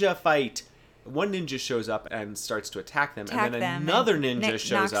ninja fight. One ninja shows up and starts to attack them, and then another ninja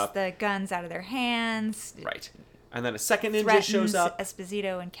shows up. Knocks the guns out of their hands. Right. And then a second ninja shows up.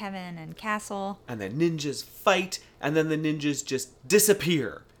 Esposito and Kevin and Castle. And the ninjas fight, and then the ninjas just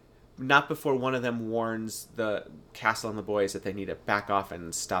disappear. Not before one of them warns the Castle and the boys that they need to back off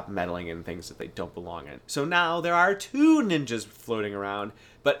and stop meddling in things that they don't belong in. So now there are two ninjas floating around,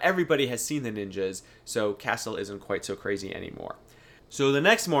 but everybody has seen the ninjas, so Castle isn't quite so crazy anymore. So the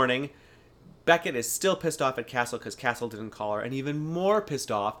next morning, Beckett is still pissed off at Castle because Castle didn't call her, and even more pissed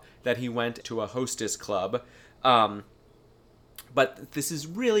off that he went to a hostess club. But this is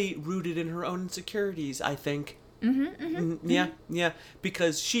really rooted in her own insecurities, I think. Yeah.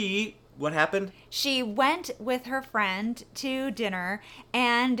 Because what happened? She went with her friend to dinner,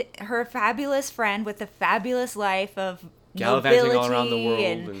 and her fabulous friend with the fabulous life of gallivanting all around the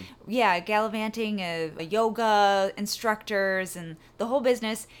world. Gallivanting yoga instructors and the whole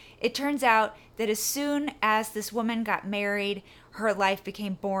business. It turns out that as soon as this woman got married, her life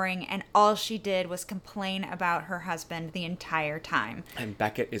became boring, and all she did was complain about her husband the entire time. And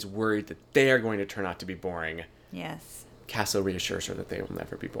Beckett is worried that they are going to turn out to be boring. Yes. Castle reassures her that they will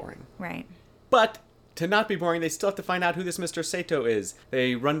never be boring. Right. But to not be boring, they still have to find out who this Mr. Sato is.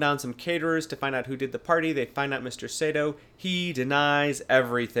 They run down some caterers to find out who did the party. They find out Mr. Sato. He denies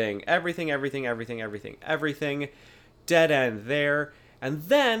everything. Everything. Dead end there. And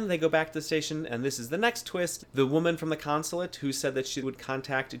then they go back to the station, and this is the next twist. The woman from the consulate who said that she would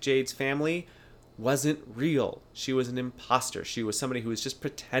contact Jade's family wasn't real. She was an imposter. She was somebody who was just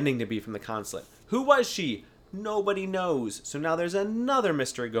pretending to be from the consulate. Who was she? Nobody knows. So now there's another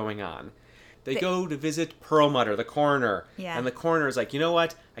mystery going on. They go to visit Perlmutter, the coroner. Yeah. And the coroner is like, you know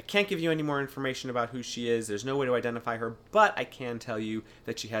what? I can't give you any more information about who she is. There's no way to identify her, but I can tell you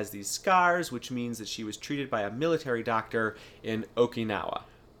that she has these scars, which means that she was treated by a military doctor in Okinawa.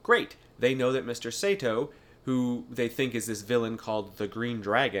 Great. They know that Mr. Sato, who they think is this villain called the Green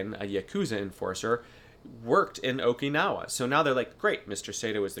Dragon, a Yakuza enforcer, worked in Okinawa. So now they're like, great, Mr.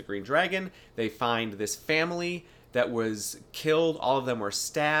 Sato is the Green Dragon. They find this family that was killed. All of them were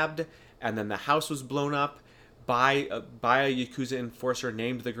stabbed. And then the house was blown up by a Yakuza enforcer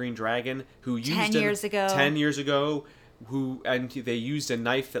named the Green Dragon, who used 10 years ago. 10 years ago, and they used a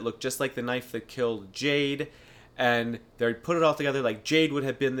knife that looked just like the knife that killed Jade. And they put it all together like Jade would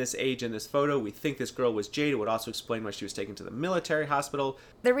have been this age in this photo. We think this girl was Jade. It would also explain why she was taken to the military hospital.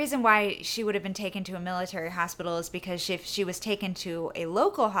 The reason why she would have been taken to a military hospital is because if she was taken to a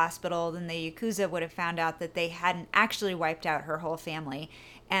local hospital, then the Yakuza would have found out that they hadn't actually wiped out her whole family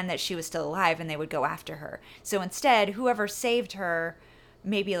and that she was still alive, and they would go after her. So instead, whoever saved her,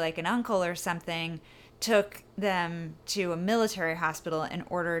 maybe like an uncle or something, took them to a military hospital in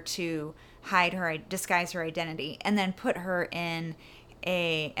order to disguise her identity, and then put her in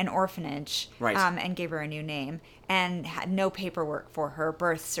an orphanage, right. And gave her a new name, and had no paperwork for her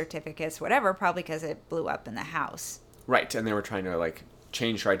birth certificates, whatever, probably because it blew up in the house. Right, and they were trying to like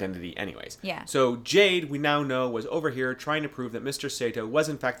change her identity anyways. Yeah. So Jade, we now know, was over here trying to prove that Mr. Sato was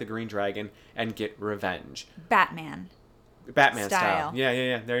in fact the Green Dragon and get revenge. Batman Style.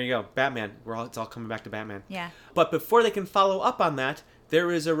 Yeah. There you go. Batman. It's all coming back to Batman. Yeah. But before they can follow up on that,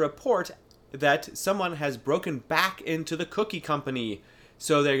 there is a report that someone has broken back into the cookie company.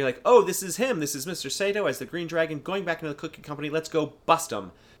 So they're like, oh, this is him. This is Mr. Sato as the Green Dragon going back into the cookie company. Let's go bust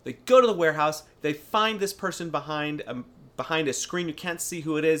him. They go to the warehouse. They find this person behind a screen. You can't see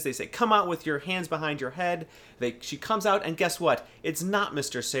who it is. They say, come out with your hands behind your head. She comes out, and guess what? It's not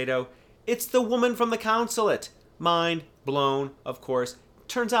Mr. Sato. It's the woman from the consulate. Mind blown, of course.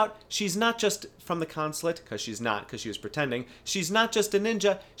 Turns out she's not just from the consulate, because she was pretending. She's not just a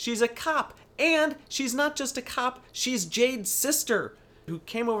ninja, she's a cop. And she's not just a cop, she's Jade's sister, who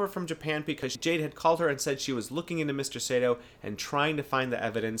came over from Japan because Jade had called her and said she was looking into Mr. Sato and trying to find the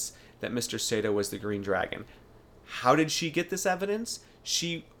evidence that Mr. Sato was the Green Dragon. How did she get this evidence?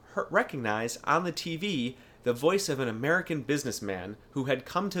 She recognized on the TV the voice of an American businessman who had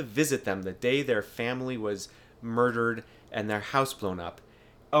come to visit them the day their family was murdered and their house blown up.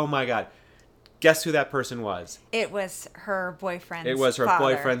 Oh my God. Guess who that person was? It was her boyfriend's father. It was her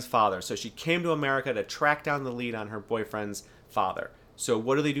boyfriend's father. So she came to America to track down the lead on her boyfriend's father. So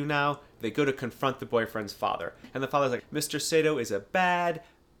what do they do now? They go to confront the boyfriend's father. And the father's like, Mr. Sato is a bad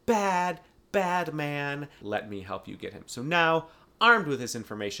man. Let me help you get him. So now, armed with this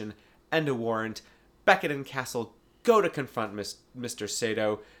information and a warrant, Beckett and Castle go to confront Mr.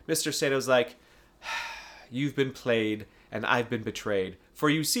 Sato. Mr. Sato's like, you've been played and I've been betrayed. For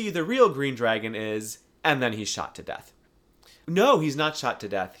you see, the real Green Dragon is... And then he's shot to death. No, he's not shot to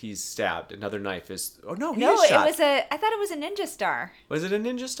death. He's stabbed. Another knife is... Oh, no, he is shot. I thought it was a ninja star. Was it a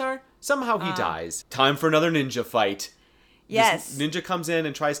ninja star? Somehow he dies. Time for another ninja fight. Yes. This ninja comes in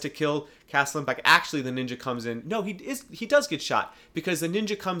and tries to kill Castle and Beckett. Actually, the ninja comes in. No, he does get shot because the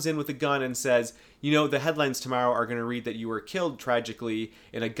ninja comes in with a gun and says, you know, the headlines tomorrow are going to read that you were killed tragically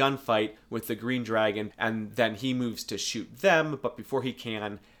in a gunfight with the Green Dragon, and then he moves to shoot them, but before he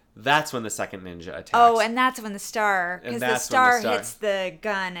can, that's when the second ninja attacks. Oh, and that's when the star, because the star hits the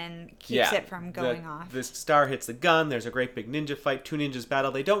gun and keeps it from going off. The star hits the gun. There's a great big ninja fight. Two ninjas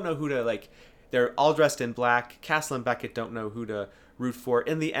battle. They don't know who to, like... They're all dressed in black. Castle and Beckett don't know who to root for.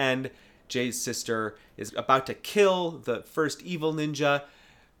 In the end, Jay's sister is about to kill the first evil ninja,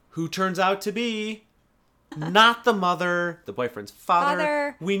 who turns out to be not the mother, the boyfriend's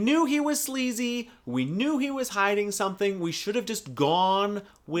father. We knew he was sleazy. We knew he was hiding something. We should have just gone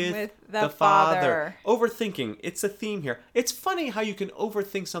with the father. Overthinking. It's a theme here. It's funny how you can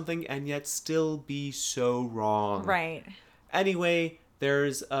overthink something and yet still be so wrong. Right. Anyway...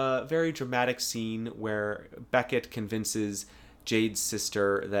 There's a very dramatic scene where Beckett convinces Jade's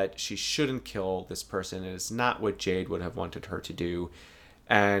sister that she shouldn't kill this person. It is not what Jade would have wanted her to do.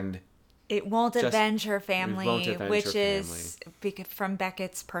 And it won't avenge her family, which is from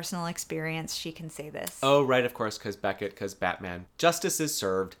Beckett's personal experience. She can say this. Oh, right, of course, because Batman. Justice is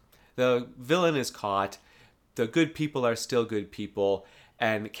served. The villain is caught. The good people are still good people.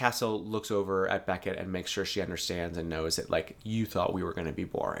 And Castle looks over at Beckett and makes sure she understands and knows that, like, you thought we were going to be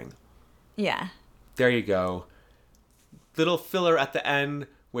boring. Yeah. There you go. Little filler at the end,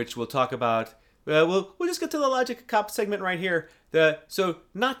 which we'll talk about we'll just get to the Logic Cop segment right here. So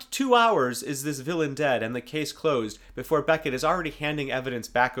not 2 hours is this villain dead and the case closed before Beckett is already handing evidence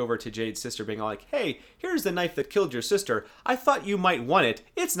back over to Jade's sister, being like, "Hey, here's the knife that killed your sister. I thought you might want it.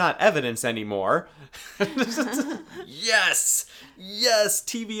 It's not evidence anymore." Yes,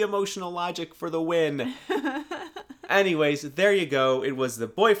 TV emotional logic for the win. Anyways, there you go. It was the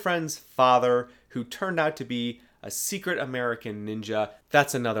boyfriend's father who turned out to be a secret American ninja.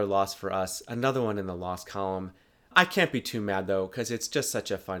 That's another loss for us. Another one in the loss column. I can't be too mad, though, because it's just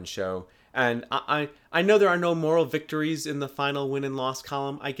such a fun show. And I know there are no moral victories in the final win and loss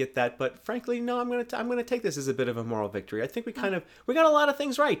column. I get that. But frankly, no, I'm gonna take this as a bit of a moral victory. I think we got a lot of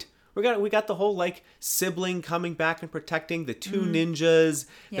things right. We got the whole, like, sibling coming back and protecting the two ninjas.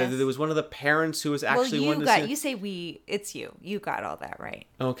 Yes. There was one of the parents who was actually you say we, it's you. You got all that right.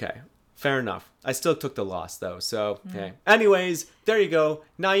 Okay. Fair enough. I still took the loss, though, so, okay. Anyways, there you go.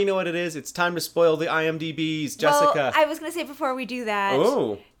 Now you know what it is. It's time to spoil the IMDb's. Jessica. Well, I was going to say before we do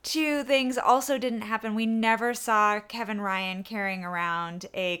that, two things also didn't happen. We never saw Kevin Ryan carrying around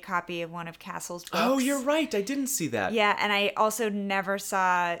a copy of one of Castle's books. Oh, you're right. I didn't see that. Yeah, and I also never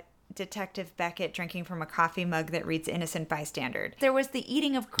saw Detective Beckett drinking from a coffee mug that reads Innocent Bystander. There was the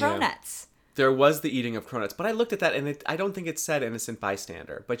eating of cronuts. Yeah. There was the eating of cronuts, but I looked at that and I don't think it said Innocent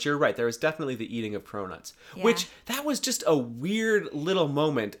Bystander. But you're right, there was definitely the eating of cronuts, which that was just a weird little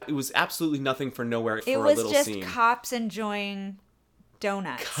moment. It was absolutely nothing for nowhere for a little scene. It was just cops enjoying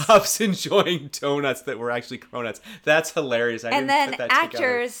donuts. Cops enjoying donuts that were actually cronuts. That's hilarious. And then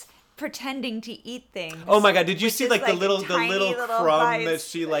actors pretending to eat things. Oh my god! Did you see like the little crumb bites. that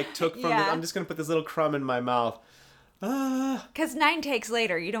she like took from? I'm just gonna put this little crumb in my mouth. Because 9 takes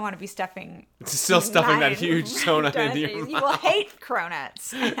later, you don't want to be stuffing. Still stuffing that huge donut into your mouth. You will hate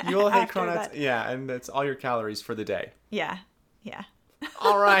cronuts. You will hate cronuts. Yeah, and that's all your calories for the day. Yeah.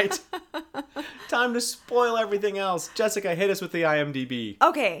 All right. Time to spoil everything else. Jessica, hit us with the IMDb.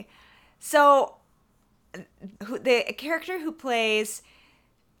 Okay, so the character who plays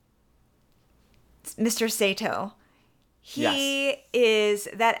Mr. Sato, is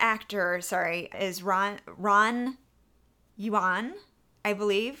that actor. Is Ron Yuan, I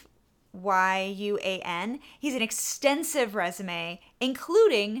believe, Yuan. He's an extensive resume,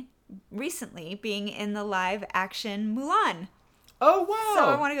 including recently being in the live action Mulan. Oh, wow. So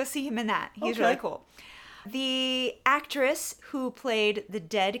I want to go see him in that. He's really cool. The actress who played the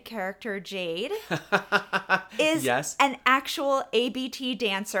dead character Jade is an actual ABT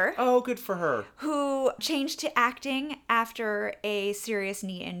dancer. Oh, good for her. Who changed to acting after a serious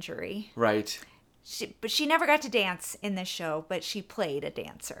knee injury. Right. But she never got to dance in this show, but she played a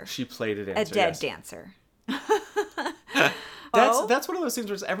dancer. A dead dancer. That's one of those things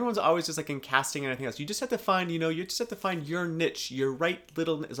where everyone's always just like in casting and everything else. You just have to find, your niche, your right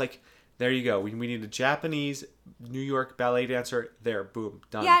little. It's like, there you go. We need a Japanese New York ballet dancer. There, boom,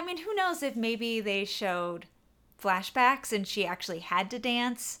 done. Yeah, I mean, who knows if maybe they showed flashbacks and she actually had to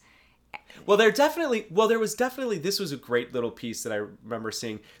dance. Well, there was definitely, this was a great little piece that I remember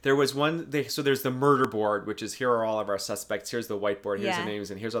seeing. There was so there's the murder board, which is, here are all of our suspects, here's the whiteboard, here's the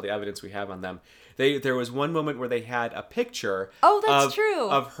names, and here's all the evidence we have on them. There was one moment where they had a picture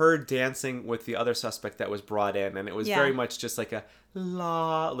of her dancing with the other suspect that was brought in, and it was very much just like a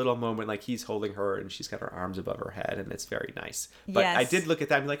little moment, like he's holding her and she's got her arms above her head, and it's very nice. But I did look at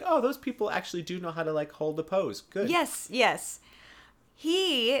that and be like, oh, those people actually do know how to like hold the pose. Good. Yes.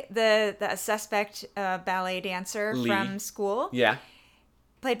 He, the suspect ballet dancer Lee. from school,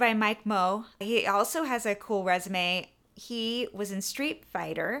 played by Mike Moe. He also has a cool resume. He was in Street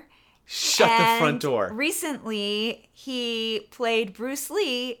Fighter. Shut the front door. Recently, he played Bruce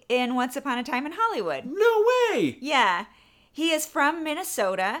Lee in Once Upon a Time in Hollywood. No way! Yeah. He is from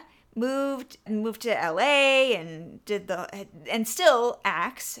Minnesota, moved to LA and still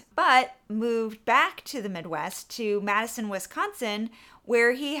acts, but moved back to the Midwest, to Madison, Wisconsin,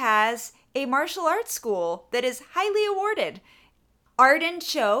 where he has a martial arts school that is highly awarded. Arden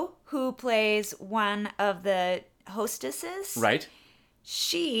Cho, who plays one of the hostesses, right?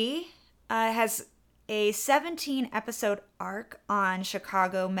 She has a 17-episode arc on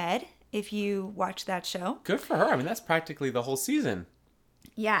Chicago Med, if you watch that show. Good for her. I mean, that's practically the whole season.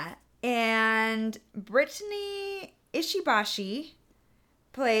 Yeah. And Brittany Ishibashi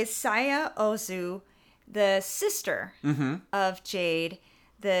plays Saya Ozu, the sister of Jade,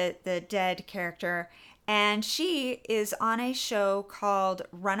 the dead character. And she is on a show called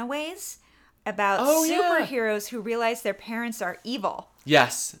Runaways about superheroes who realize their parents are evil.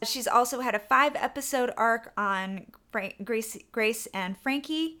 Yes. She's also had a 5-episode arc on Grace and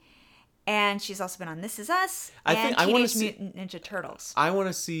Frankie. And she's also been on This Is Us I and think I wanna Teenage see- Mutant Ninja Turtles. I want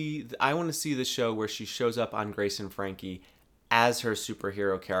to see the show where she shows up on Grace and Frankie as her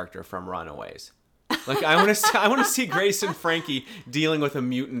superhero character from Runaways. Like I want to see Grace and Frankie dealing with a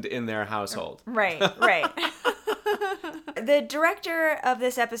mutant in their household. Right. The director of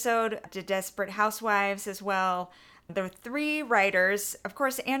this episode did Desperate Housewives as well. There were 3 writers. Of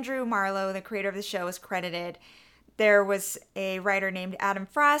course, Andrew Marlowe, the creator of the show, is credited. There was a writer named Adam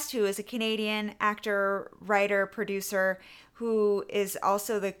Frost, who is a Canadian actor, writer, producer, who is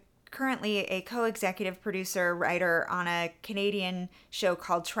also currently a co-executive producer, writer on a Canadian show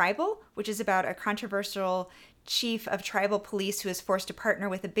called Tribal, which is about a controversial chief of tribal police who is forced to partner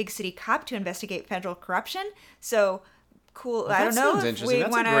with a big city cop to investigate federal corruption. So cool. Well, I don't know if we That's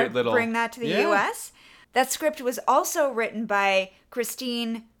a want great to little- bring that to the Yeah. U.S. That script was also written by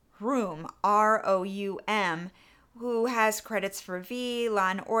Christine Roum, Roum, who has credits for V, Law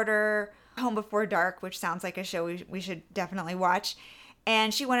and Order, Home Before Dark, which sounds like a show we should definitely watch.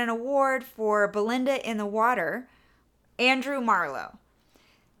 And she won an award for Belinda in the Water. Andrew Marlowe.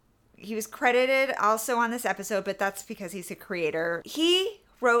 He was credited also on this episode, but that's because he's a creator. He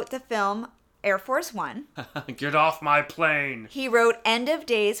wrote the film Air Force One. Get off my plane. He wrote End of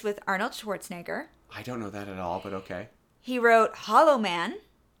Days with Arnold Schwarzenegger. I don't know that at all, but okay. He wrote Hollow Man.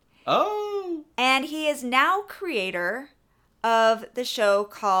 Oh, And he is now creator of the show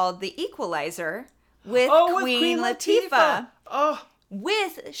called The Equalizer with with Queen Latifah. Oh,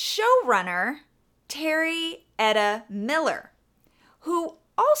 With showrunner Terry Etta Miller, who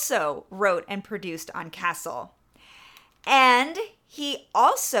also wrote and produced on Castle. And he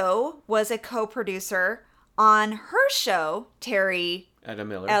also was a co-producer on her show, Etta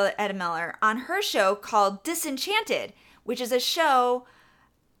Miller. Etta Miller, on her show called Disenchanted, which is a show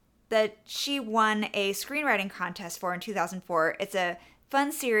that she won a screenwriting contest for in 2004. It's a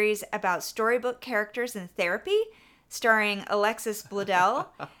fun series about storybook characters in therapy, starring Alexis Bledel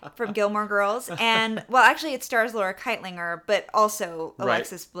from Gilmore Girls. And, well, actually it stars Laura Keitlinger, but also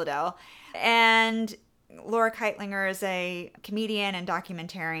Alexis Bledel. And Laura Keitlinger is a comedian and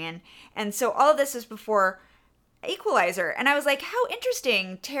documentarian. And so all of this is before Equalizer. And I was like, how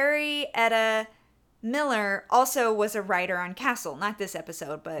interesting. Terry Etta Miller also was a writer on Castle, not this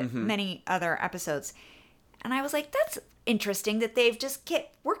episode, but many other episodes. And I was like, that's interesting that they've just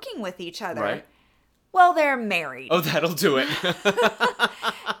kept working with each other. Right. Well, they're married. Oh, that'll do it.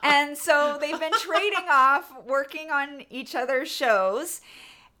 And so they've been trading off, working on each other's shows.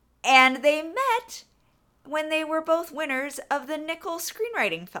 And they met when they were both winners of the Nickel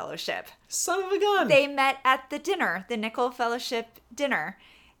Screenwriting Fellowship. Son of a gun. They met at the dinner, the Nickel Fellowship dinner.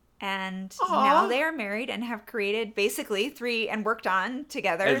 And Aw. now they are married and have created basically 3 and worked on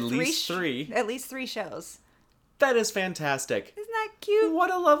together At least 3. At least 3 shows. That is fantastic. Isn't that cute?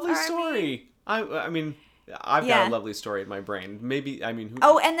 What a lovely I mean- story. I mean, I've Yeah. got a lovely story in my brain. Maybe, I mean, who...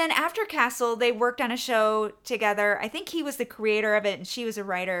 Oh, and then after Castle, they worked on a show together. I think he was the creator of it and she was a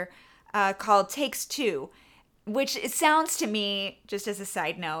writer, called Takes Two, which it sounds to me, just as a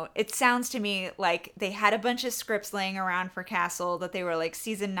side note, it sounds to me like they had a bunch of scripts laying around for Castle that they were like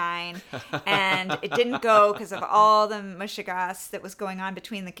season 9 and it didn't go because of all the mushigas that was going on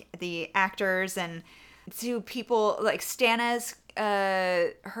between the actors and 2 people like Stana's,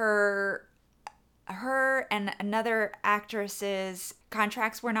 her and another actress's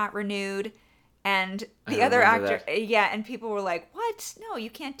contracts were not renewed. And the I other remember actor, yeah, and people were like, what? No,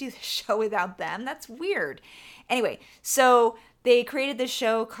 you can't do the show without them. That's weird. Anyway, so they created this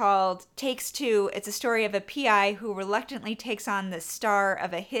show called Takes Two. It's a story of a PI who reluctantly takes on the star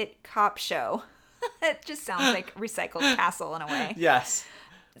of a hit cop show. It just sounds like recycled Castle in a way. Yes.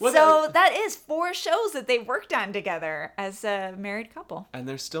 Well, So that is 4 shows that they worked on together as a married couple. and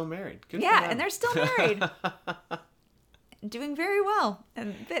they're still married. Good for Yeah, them. and they're still married. Doing very well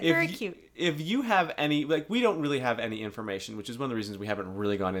and very cute. If you have any, like, we don't really have any information, which is one of the reasons we haven't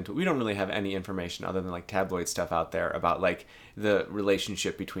really gone into it. We don't really have any information other than, like, tabloid stuff out there about, like, the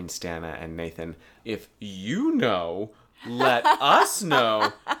relationship between Stana and Nathan. If you know, let us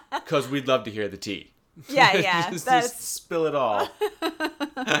know, because we'd love to hear the tea. Yeah, just spill it all.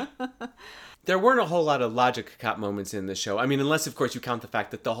 There weren't a whole lot of logic cop moments in this show. I mean, unless, of course, you count the fact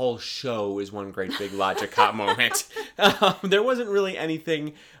that the whole show is one great big logic cop moment. There wasn't really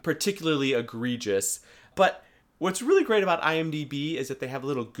anything particularly egregious. But what's really great about IMDb is that they have a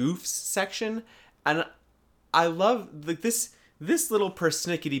little goofs section. And I love this little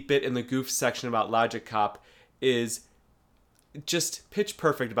persnickety bit in the goofs section about Logic Cop is just pitch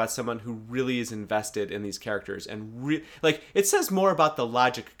perfect about someone who really is invested in these characters and like it says more about the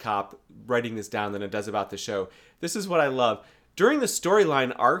Logic Cop writing this down than it does about the show. This is what I love. During the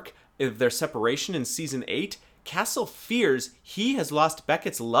storyline arc, their separation in season 8, Castle fears he has lost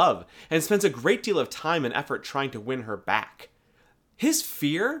Beckett's love and spends a great deal of time and effort trying to win her back. His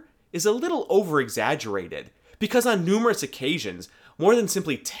fear is a little over-exaggerated, because on numerous occasions, more than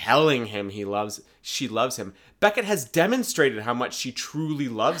simply telling him she loves him, Beckett has demonstrated how much she truly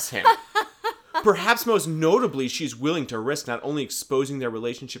loves him. Perhaps most notably, she's willing to risk not only exposing their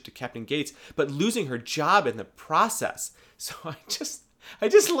relationship to Captain Gates, but losing her job in the process. So I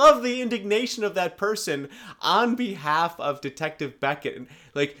just love the indignation of that person on behalf of Detective Beckett.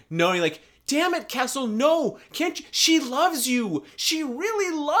 Like, knowing, like, damn it, Castle, no, can't you? She loves you. She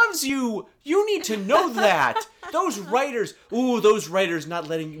really loves you. You need to know that. Those writers not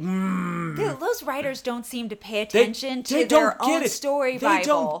letting you. Dude, those writers don't seem to pay attention to their own story Bible. They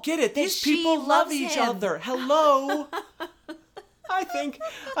don't get it. These people love each other. Hello. I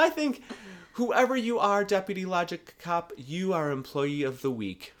think whoever you are, Deputy Logic Cop, you are Employee of the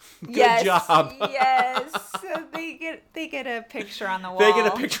Week. Good job. Yes. So they get a picture on the wall. They get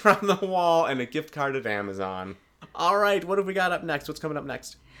a picture on the wall and a gift card at Amazon. All right, what have we got up next? What's coming up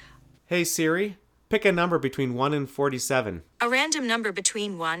next? Hey Siri, pick a number between 1 and 47. A random number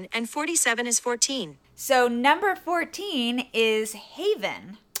between 1 and 47 is 14. So number 14 is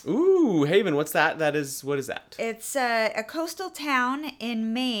Haven. Ooh, Haven, what's that? What is that? It's a coastal town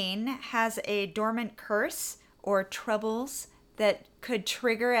in Maine, has a dormant curse or troubles that could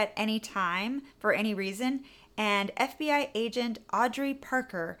trigger at any time for any reason. And FBI agent Audrey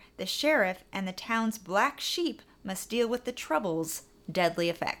Parker, the sheriff, and the town's black sheep must deal with the trouble's deadly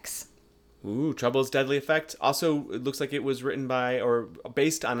effects. Ooh, Trouble's Deadly Effect. Also, it looks like it was written by or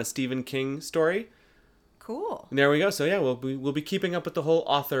based on a Stephen King story. Cool. And there we go. So yeah, we'll be keeping up with the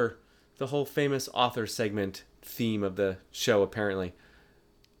whole famous author segment theme of the show, apparently.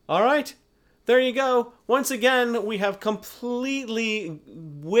 All right. There you go. Once again, we have completely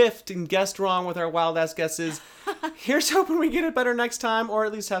whiffed and guessed wrong with our wild-ass guesses. Here's hoping we get it better next time, or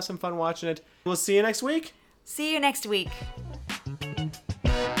at least have some fun watching it. We'll see you next week. See you next week.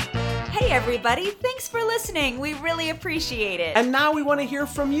 Hey everybody, thanks for listening. We really appreciate it. And now we want to hear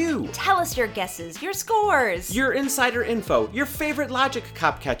from you. Tell us your guesses, your scores, Your insider info, your favorite Logic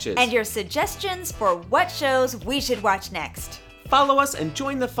Cop catches. and your suggestions for what shows we should watch next. Follow us and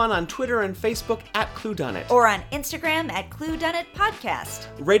join the fun on Twitter and Facebook at ClueDoneIt. Or on Instagram at ClueDoneIt Podcast.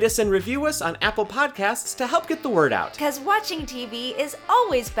 Rate us and review us on Apple Podcasts to help get the word out. Because watching TV is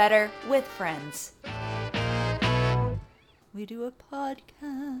always better with friends. We do a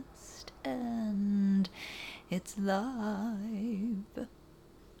podcast and it's live.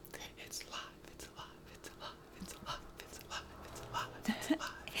 It's live, it's alive, it's alive, it's alive, it's alive, it's alive, it's alive.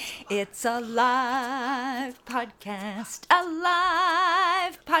 It's a live podcast, a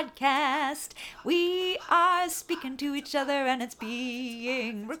live podcast. We are speaking to each other and it's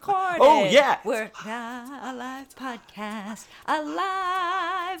being recorded. Oh, yeah. We're a live podcast, a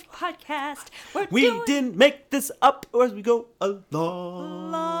live podcast. We didn't make this up as we go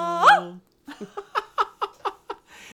along.